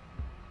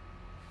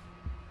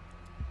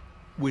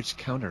 Which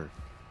counter?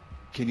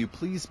 Can you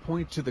please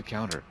point to the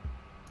counter?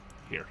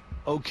 Here.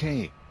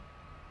 Okay.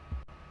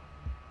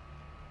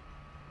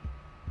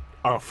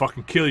 I'll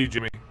fucking kill you,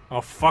 Jimmy.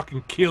 I'll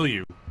fucking kill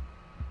you.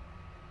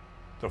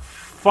 The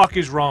fuck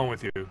is wrong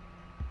with you?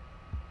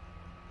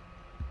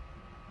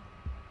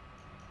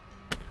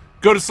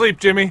 Go to sleep,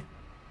 Jimmy.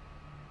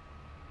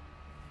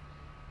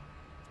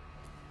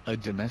 A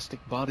domestic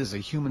bot is a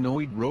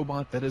humanoid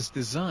robot that is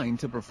designed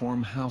to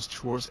perform house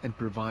chores and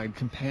provide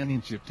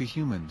companionship to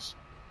humans.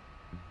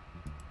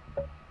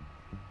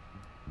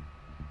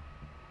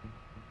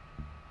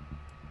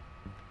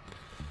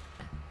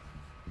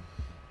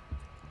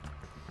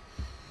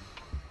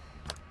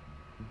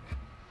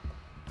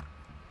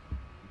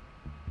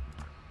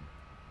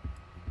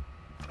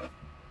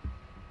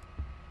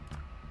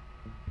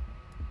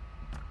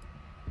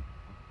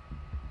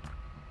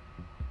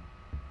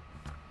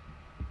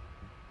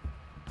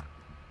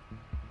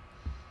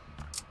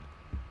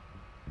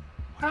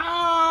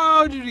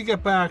 How did he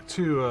get back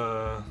to,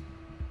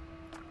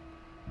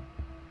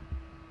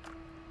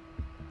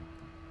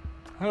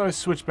 How do I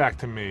switch back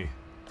to me?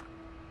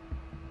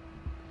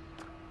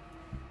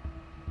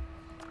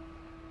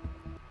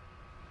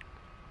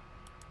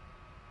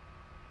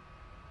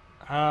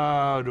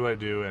 How do I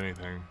do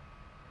anything?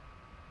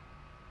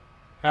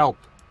 Help.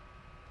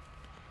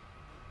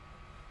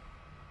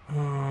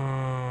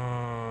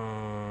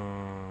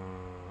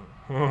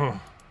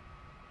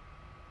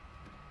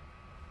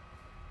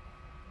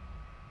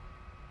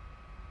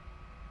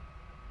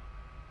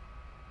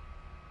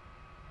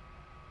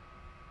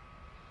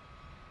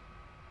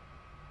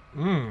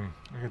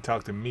 I can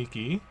talk to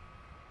Miki.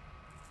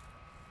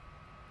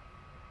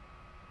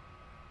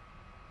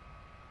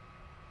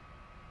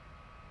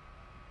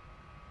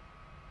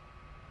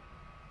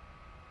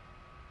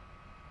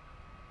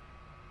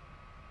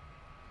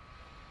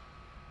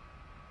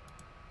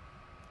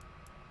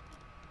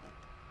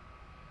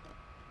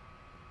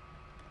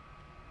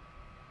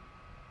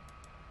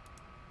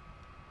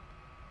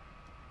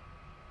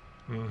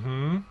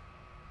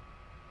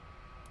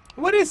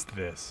 What is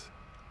this?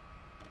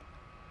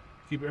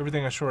 Keep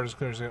everything as short as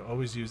clear as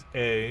always use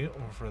A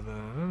or for the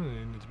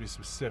you need to be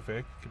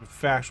specific. Keep it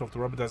factual. If the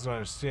robot does not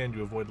understand,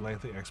 you avoid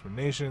lengthy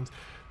explanations.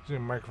 Using a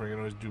microphone, you can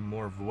always do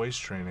more voice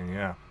training.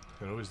 Yeah, you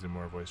can always do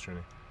more voice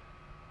training.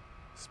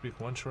 Speak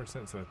one short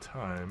sentence at a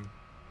time.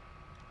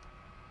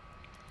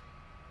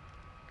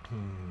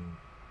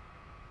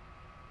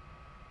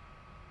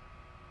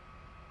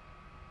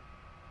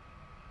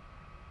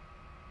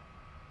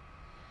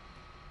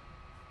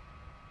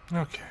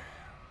 Okay.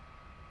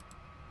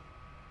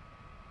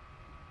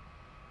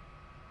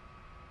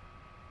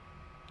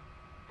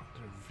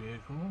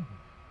 Vehicle,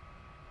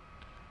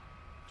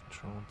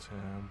 control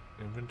tab,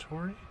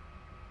 inventory.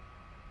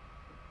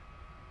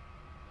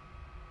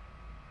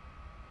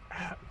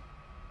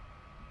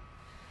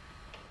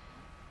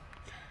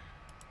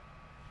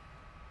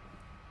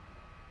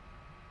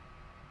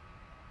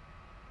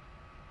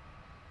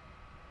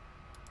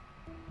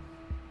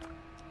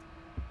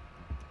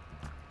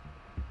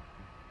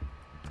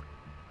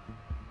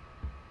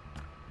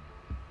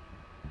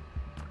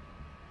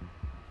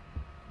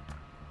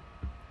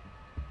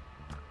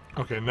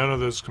 Okay, none of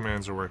those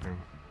commands are working.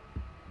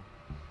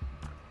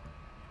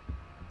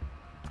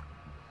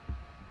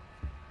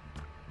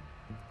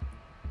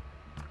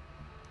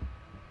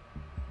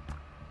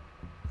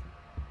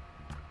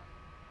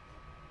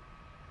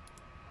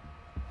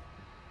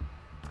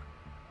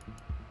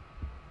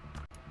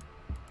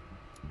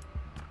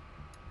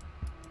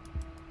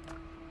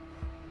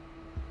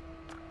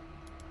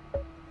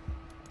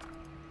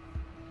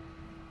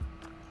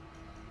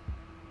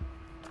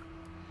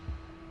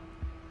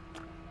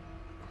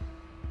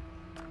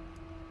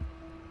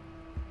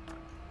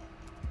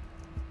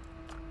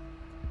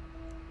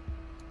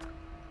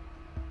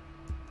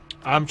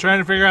 I'm trying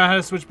to figure out how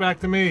to switch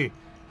back to me.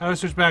 How to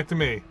switch back to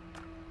me.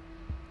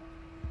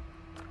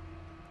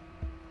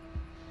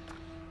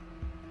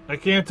 I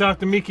can't talk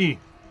to Miki.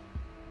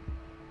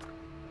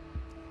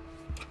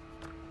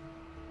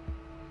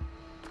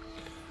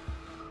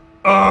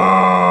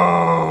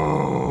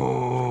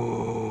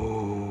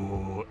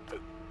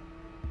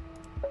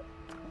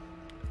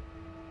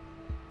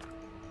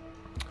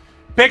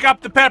 Pick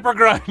up the pepper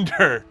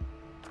grinder.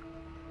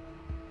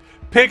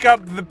 Pick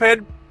up the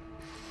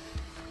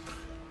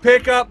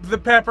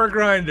pepper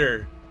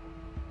grinder.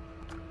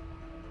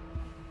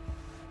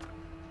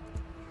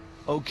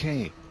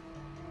 Okay.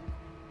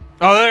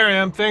 Oh, there I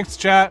am. Thanks,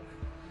 chat.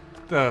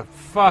 The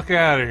fuck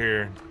out of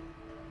here.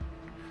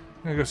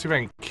 I'm gonna go see if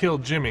I can kill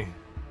Jimmy.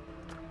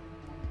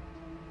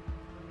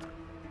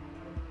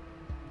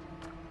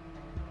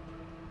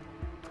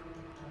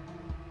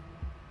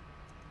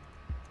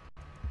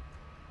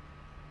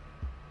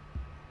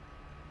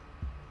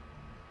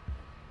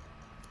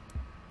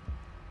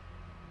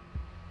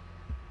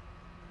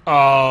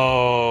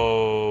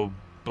 Oh,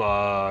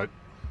 but...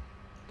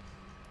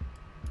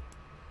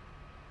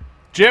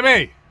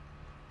 Jimmy!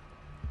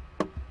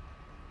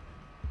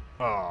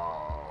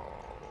 Oh.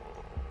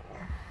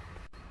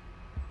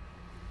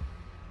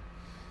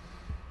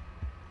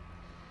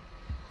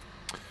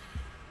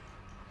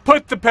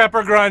 Put the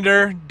pepper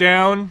grinder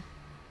down.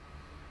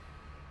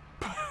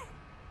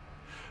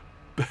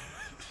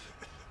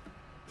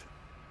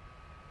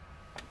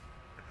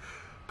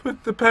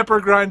 Put the pepper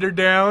grinder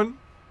down.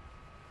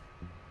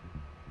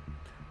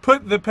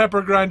 Put the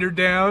pepper grinder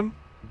down.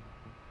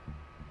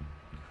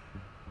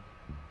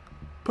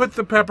 Put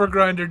the pepper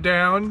grinder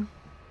down.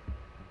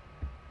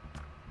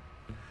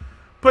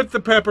 Put the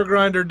pepper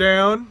grinder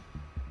down.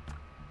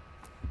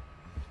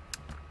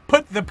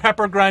 Put the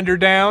pepper grinder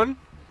down.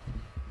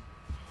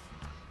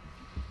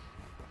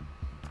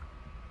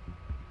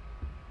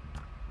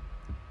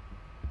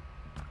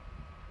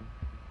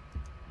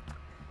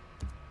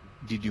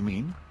 Did you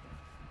mean?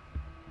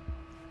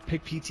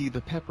 Pick PT the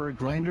pepper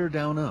grinder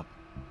down up.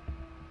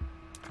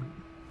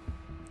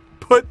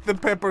 Put the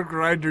pepper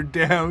grinder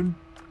down.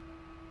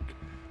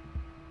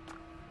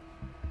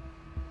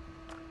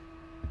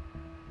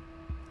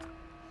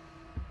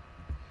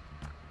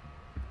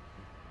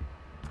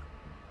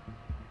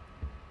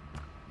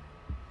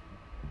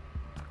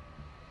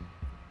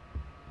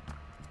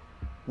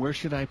 Where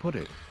should I put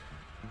it?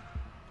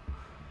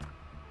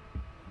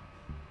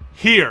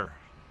 Here.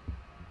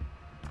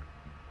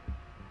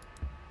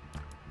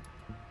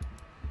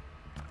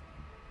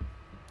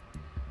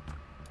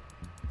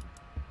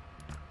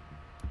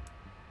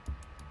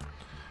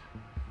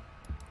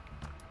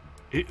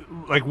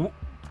 Like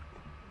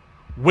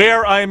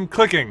where I'm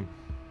clicking.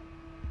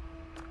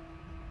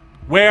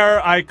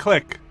 Where I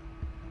click.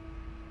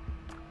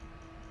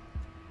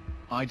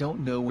 I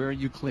don't know where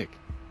you click.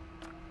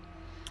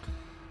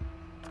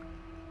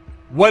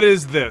 What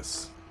is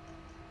this?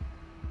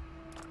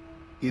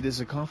 It is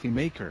a coffee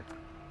maker.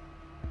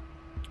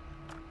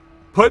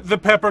 Put the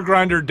pepper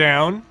grinder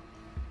down.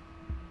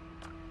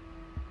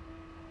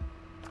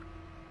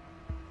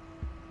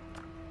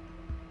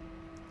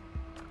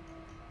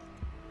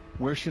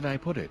 Where should I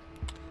put it?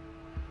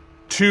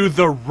 To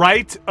the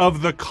right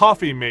of the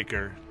coffee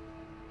maker.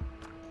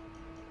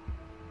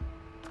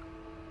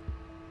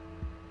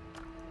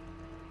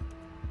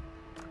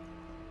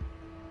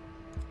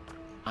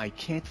 I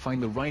can't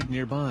find the right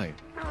nearby.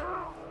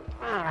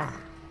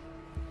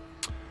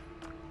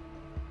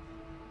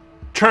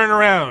 Turn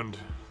around.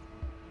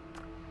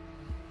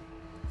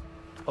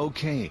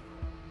 Okay.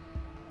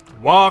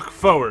 Walk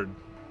forward.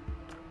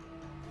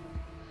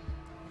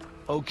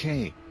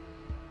 Okay.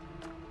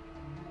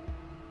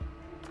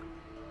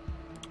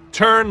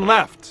 Turn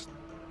left.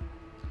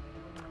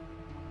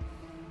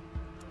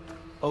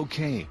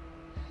 Okay.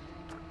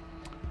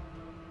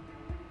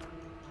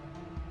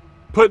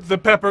 Put the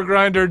pepper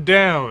grinder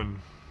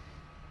down.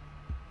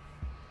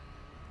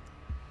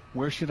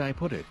 Where should I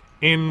put it?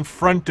 In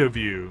front of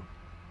you.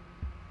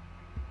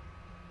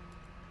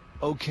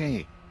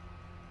 Okay.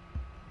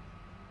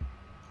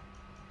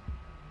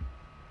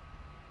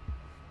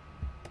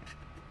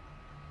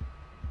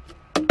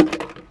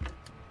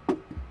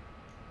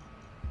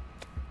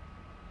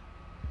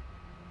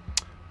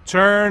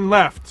 Turn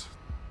left.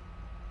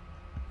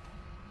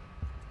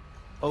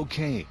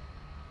 Okay.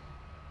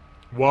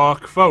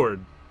 Walk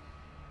forward.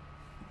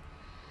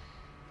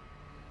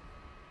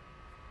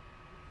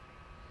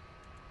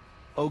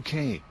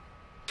 Okay.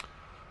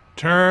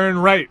 Turn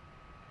right.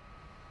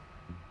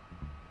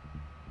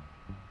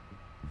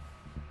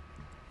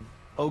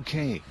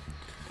 Okay.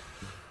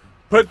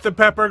 Put the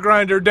pepper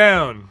grinder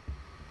down.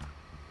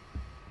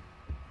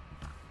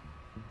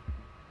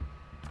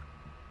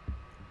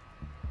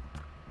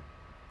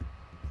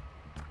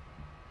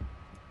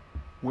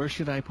 Where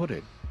should I put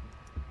it?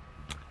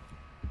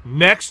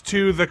 Next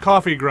to the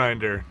coffee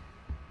grinder.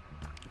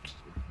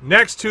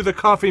 Next to the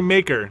coffee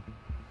maker.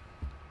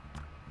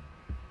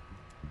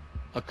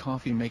 A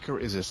coffee maker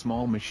is a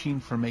small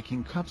machine for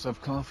making cups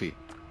of coffee.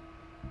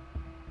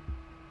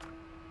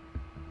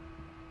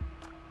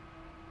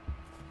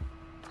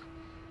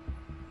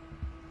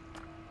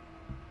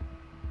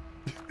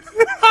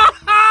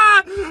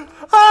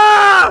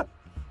 Ah!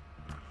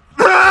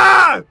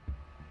 Ah!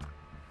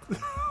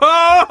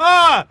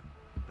 Ah!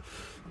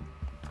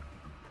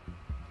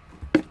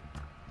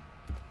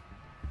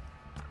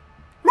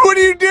 What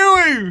are you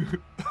doing?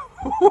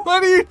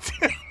 What are you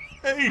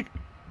doing?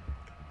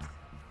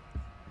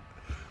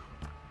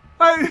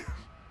 I...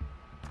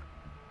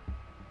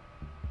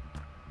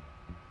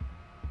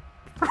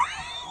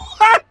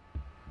 What?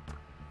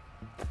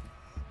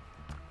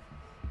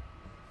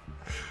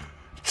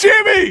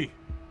 Jimmy!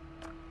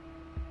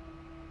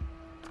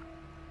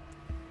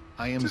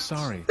 I am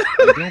sorry.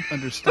 I don't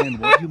understand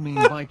what you mean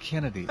by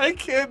Kennedy. I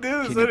can't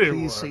do this Can you anymore.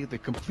 please say the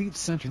complete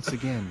sentence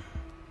again?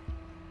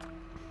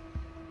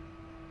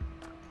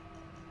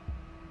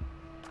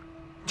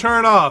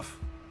 Turn off.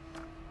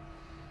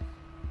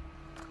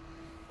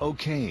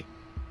 Okay.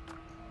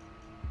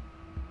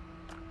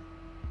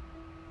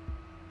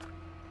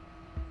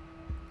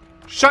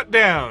 Shut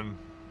down.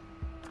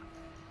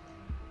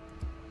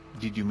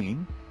 Did you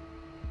mean?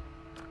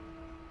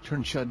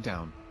 Turn shut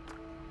down.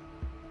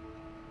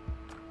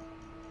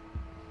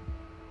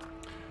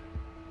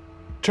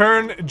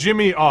 Turn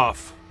Jimmy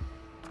off.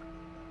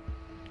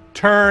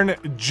 Turn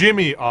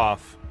Jimmy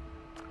off.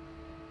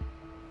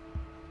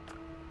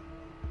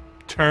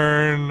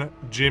 Turn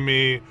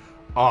Jimmy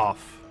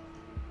off.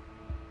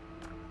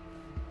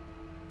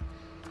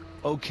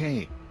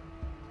 Okay.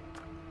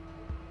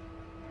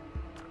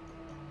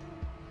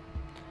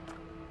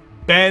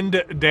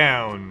 Bend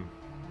down.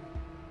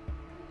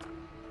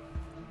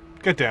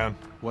 Get down.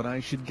 What I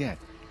should get.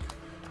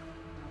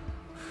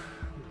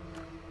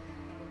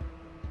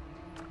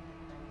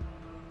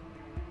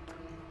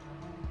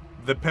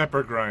 The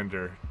pepper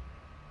grinder.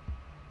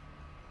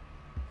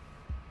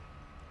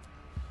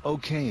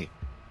 Okay.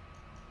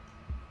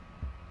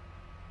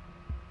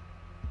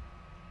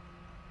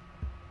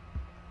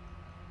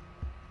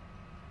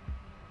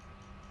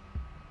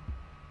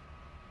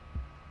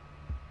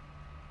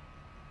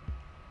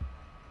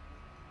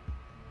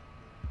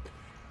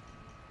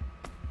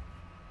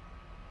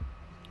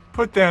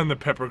 Put down the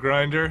pepper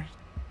grinder.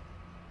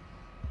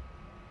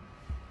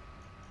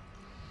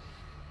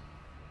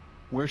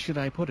 Where should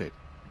I put it?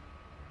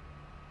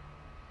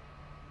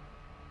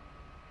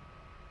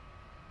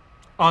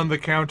 On the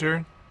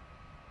counter.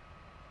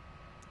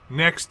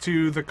 Next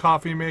to the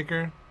coffee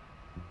maker.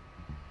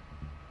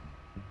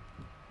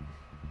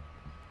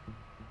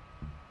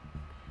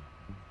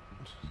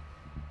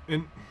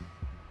 In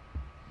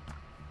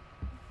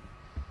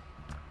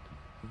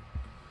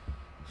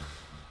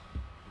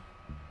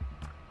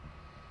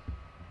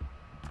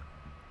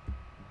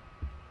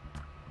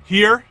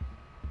Here.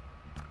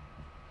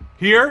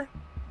 Here.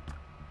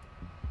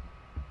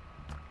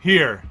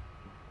 Here.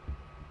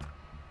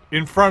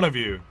 In front of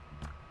you.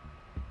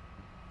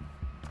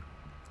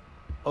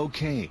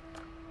 Okay.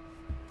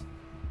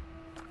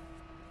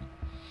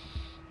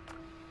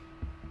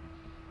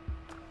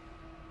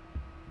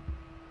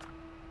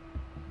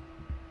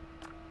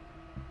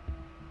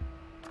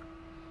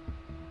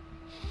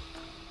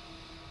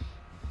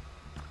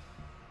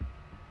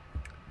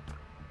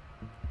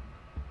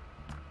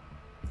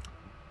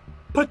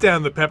 Put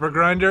down the pepper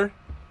grinder.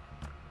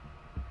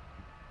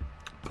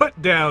 Put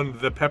down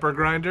the pepper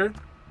grinder.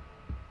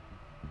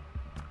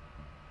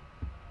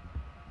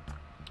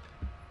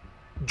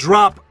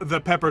 Drop the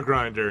pepper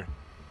grinder.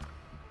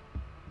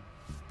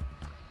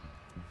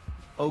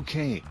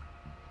 Okay.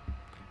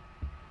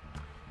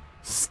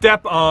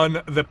 Step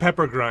on the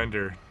pepper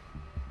grinder.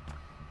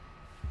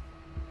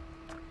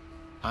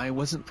 I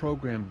wasn't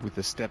programmed with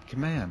the step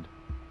command.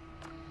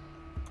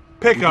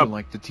 Pick Would up. you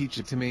like to teach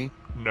it to me?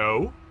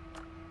 No.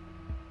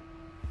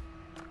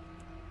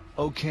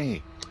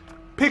 Okay.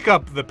 Pick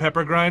up the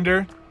pepper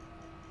grinder.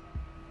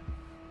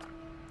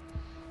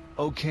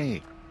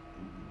 Okay.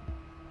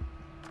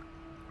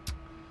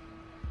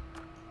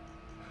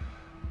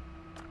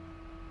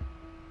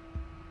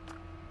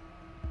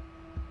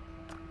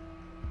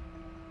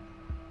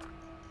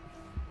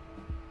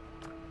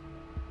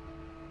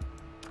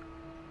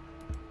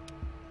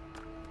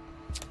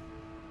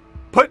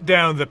 Put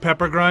down the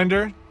pepper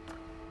grinder.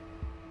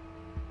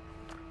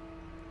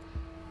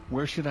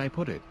 Where should I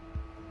put it?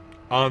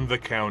 On the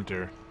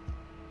counter.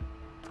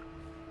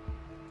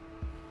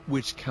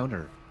 Which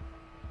counter?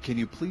 Can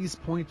you please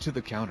point to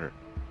the counter?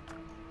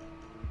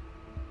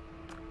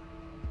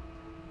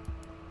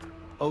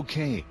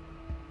 Okay.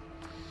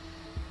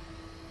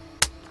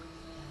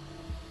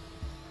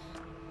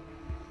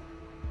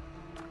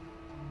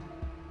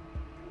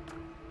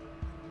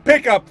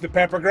 Pick up the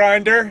pepper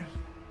grinder.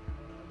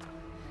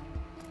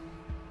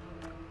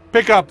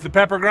 Pick up the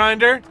pepper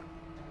grinder.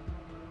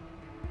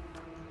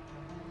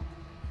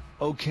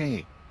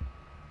 Okay.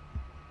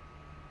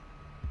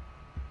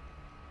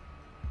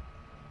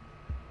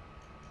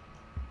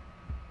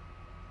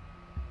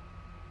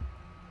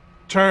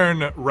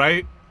 Turn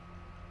right.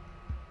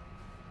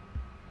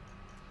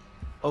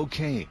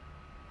 Okay.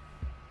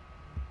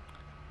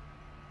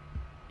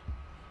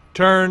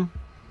 Turn.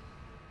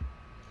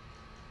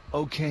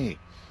 Okay.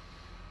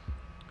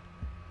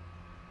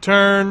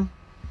 Turn.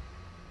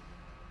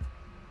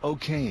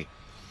 Okay.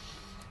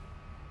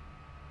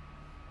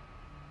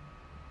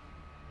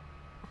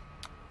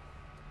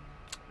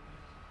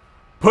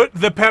 Put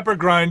the pepper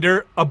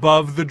grinder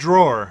above the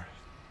drawer.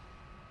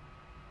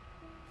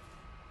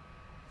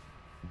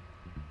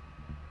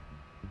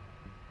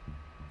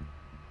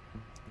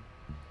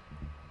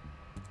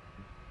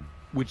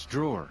 Which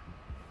drawer?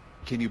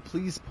 Can you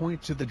please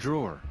point to the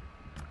drawer?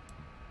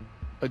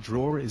 A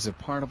drawer is a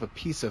part of a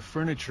piece of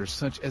furniture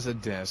such as a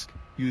desk,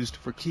 used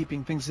for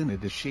keeping things in.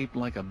 It is shaped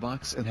like a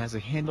box and has a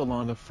handle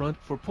on the front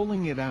for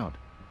pulling it out.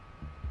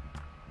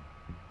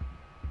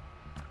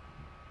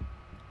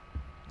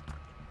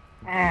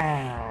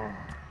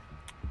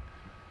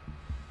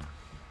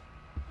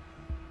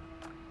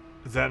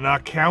 Does that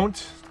not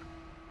count?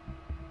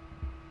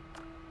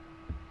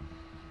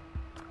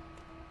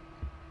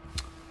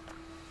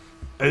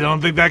 I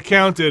don't think that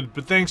counted,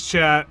 but thanks,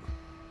 chat.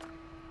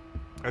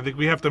 I think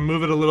we have to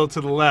move it a little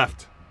to the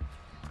left.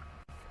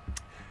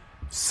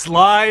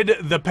 Slide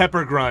the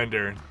pepper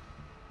grinder.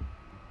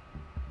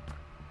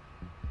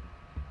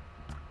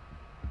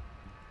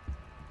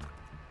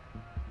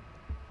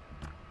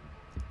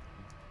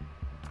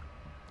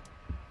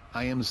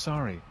 I am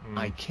sorry,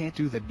 I can't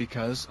do that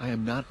because I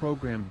am not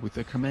programmed with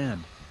the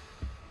command.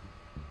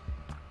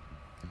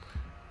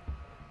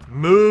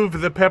 Move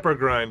the pepper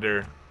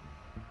grinder.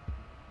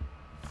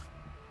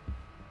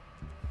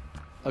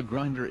 A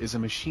grinder is a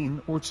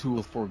machine or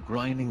tool for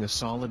grinding a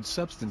solid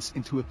substance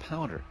into a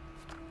powder.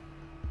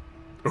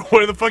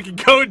 Where the fuck you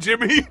going,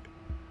 Jimmy?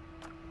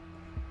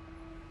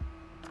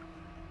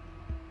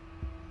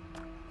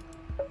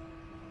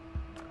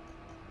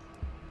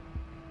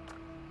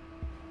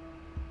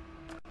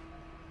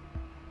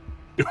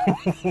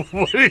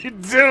 What are you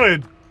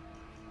doing?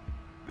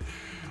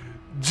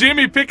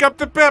 Jimmy, pick up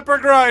the pepper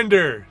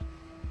grinder.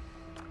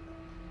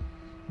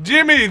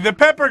 Jimmy, the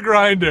pepper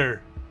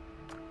grinder.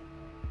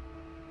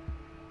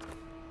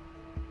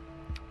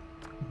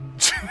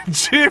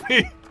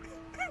 Jimmy.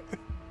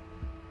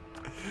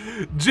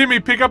 Jimmy,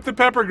 pick up the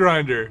pepper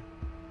grinder.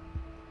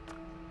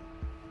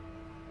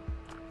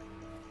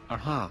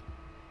 Aha.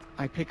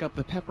 I pick up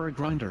the pepper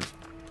grinder.